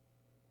belt,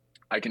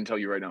 I can tell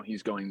you right now,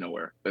 he's going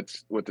nowhere.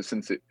 That's what the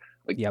Cincinnati.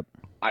 Like, yep.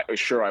 I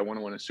want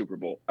to win a Super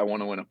Bowl. I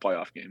want to win a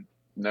playoff game.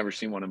 never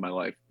seen one in my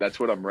life. That's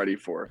what I'm ready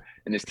for,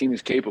 and this team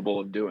is capable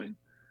of doing.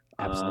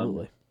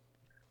 Absolutely.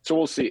 So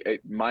we'll see.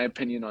 My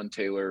opinion on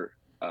Taylor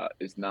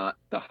is not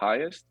the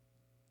highest,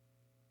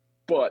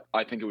 but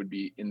I think it would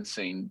be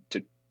insane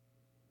to.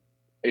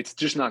 It's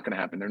just not going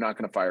to happen. They're not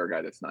going to fire a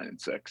guy that's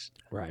 9-6.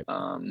 Right.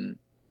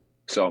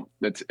 So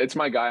it's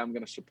my guy. I'm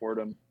going to support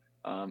him.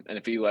 And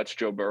if he lets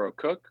Joe Burrow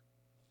cook,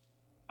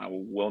 I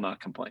will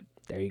not complain.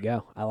 There you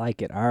go. I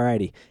like it. All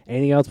righty.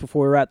 Anything else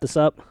before we wrap this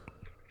up?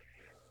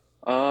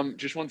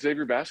 Just want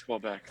Xavier basketball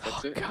back.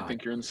 That's it. God. I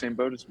think you're in the same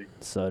boat as me.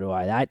 So do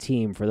I. That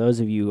team, for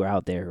those of you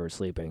out there who are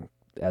sleeping,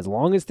 as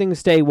long as things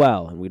stay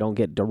well and we don't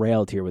get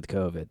derailed here with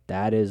COVID,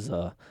 that's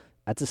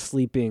a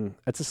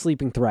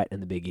sleeping threat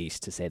in the Big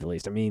East, to say the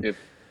least. I mean,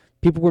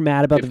 people were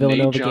mad about the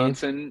Villanova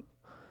game.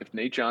 If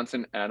Nate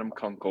Johnson, Adam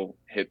Kunkel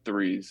hit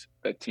threes,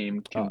 that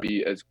team can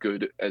be as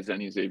good as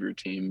any Xavier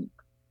team,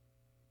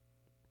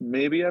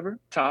 maybe ever.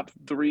 Top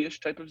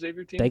 3-ish type of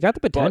Xavier team. They got the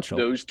potential.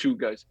 But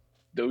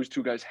those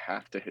two guys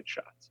have to hit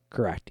shots.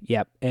 Correct.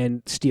 Yep.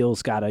 And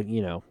Steele's got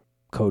to,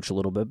 coach a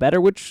little bit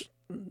better, which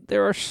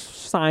there are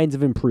signs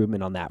of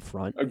improvement on that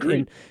front. Agreed.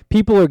 And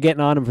people are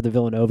getting on him for the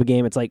Villanova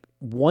game. It's like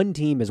one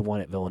team has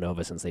won at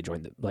Villanova since they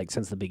joined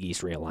since the Big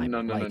East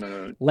realignment.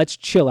 No. Let's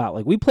chill out.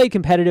 Like, we played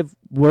competitive.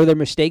 Were there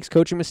mistakes,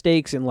 coaching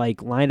mistakes, and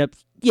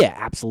lineups? Yeah,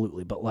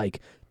 absolutely. But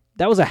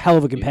that was a hell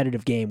of a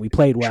competitive game. We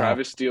played well.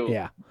 Travis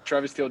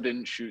Steele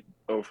didn't shoot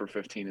 0 for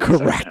 15 in the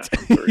correct.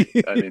 second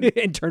half. I mean,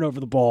 and turn over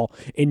the ball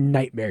in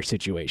nightmare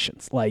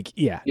situations.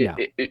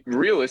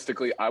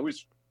 Realistically, I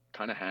was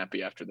kind of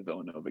happy after the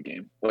Villanova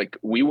game.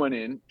 We went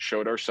in,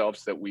 showed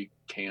ourselves that we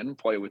can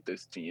play with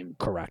this team.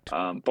 Correct.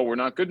 But we're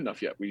not good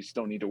enough yet. We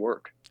still need to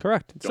work.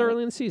 Correct. It's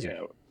early in the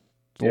season.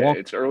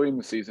 It's early in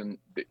the season.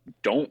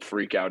 Don't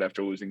freak out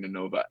after losing to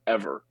Nova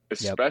ever,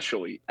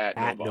 especially at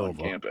Nova on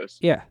campus.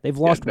 Yeah, they've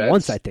lost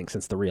once, I think,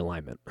 since the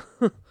realignment.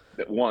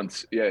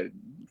 Once, yeah.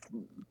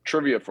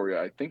 Trivia for you: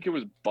 I think it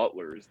was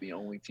Butler is the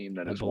only team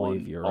that has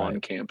won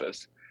on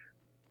campus.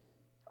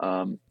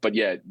 But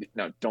yeah,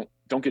 no,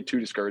 don't get too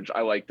discouraged.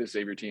 I like this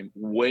Xavier team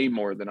way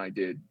more than I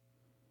did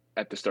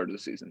at the start of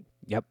the season.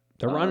 Yep,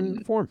 they're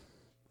running form.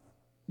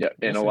 Yeah,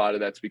 and a lot of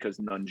that's because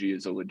Nunji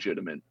is a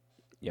legitimate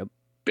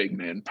big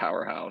man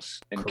powerhouse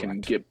and can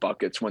get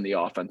buckets when the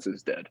offense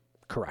is dead.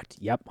 Correct.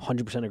 Yep,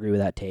 100% agree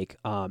with that take.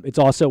 It's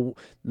also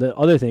the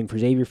other thing for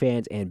Xavier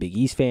fans and Big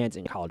East fans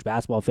and college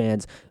basketball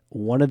fans,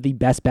 one of the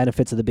best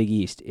benefits of the Big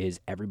East is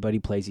everybody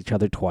plays each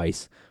other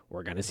twice.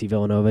 We're going to see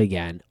Villanova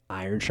again.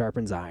 Iron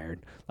sharpens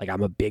iron.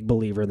 I'm a big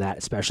believer in that,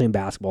 especially in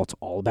basketball. It's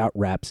all about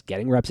reps.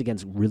 Getting reps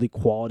against really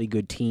quality,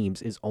 good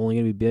teams is only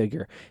going to be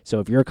bigger. So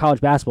if you're a college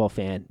basketball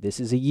fan,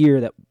 this is a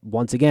year that,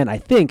 once again, I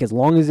think as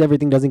long as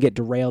everything doesn't get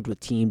derailed with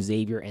Team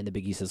Xavier and the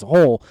Big East as a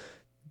whole,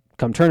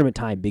 come tournament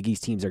time, Big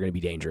East teams are going to be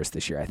dangerous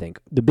this year, I think.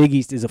 The Big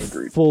East is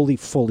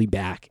fully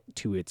back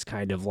to its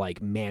kind of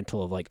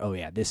mantle of oh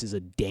yeah, this is a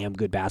damn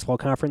good basketball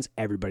conference.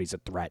 Everybody's a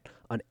threat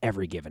on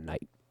every given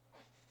night.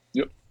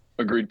 Yep.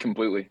 Agreed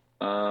completely.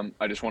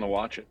 I just want to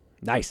watch it.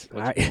 Nice.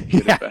 All right.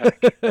 Yeah.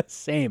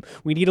 Same.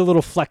 We need a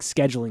little flex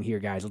scheduling here,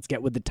 guys. Let's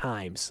get with the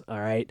times. All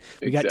right.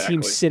 We got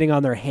teams sitting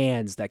on their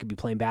hands that could be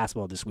playing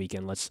basketball this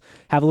weekend. Let's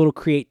have a little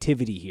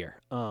creativity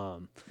here.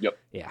 Yep.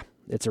 Yeah.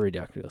 It's a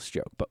ridiculous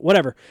joke, but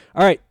whatever.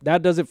 All right.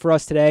 That does it for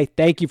us today.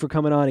 Thank you for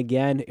coming on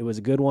again. It was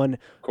a good one.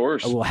 Of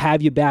course. We'll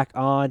have you back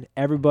on.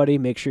 Everybody,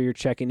 make sure you're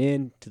checking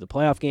in to the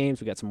playoff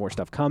games. We got some more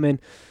stuff coming.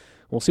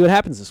 We'll see what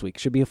happens this week.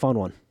 Should be a fun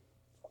one.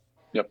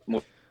 Yep.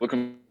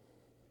 Looking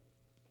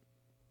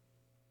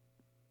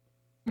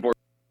forward.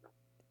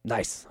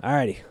 Nice. All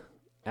righty.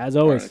 As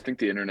always. I think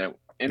the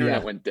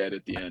internet went dead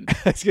at the end.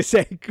 I was going to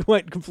say, it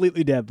went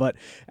completely dead, but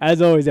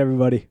as always,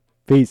 everybody,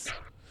 peace.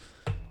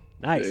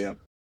 Nice. Yeah.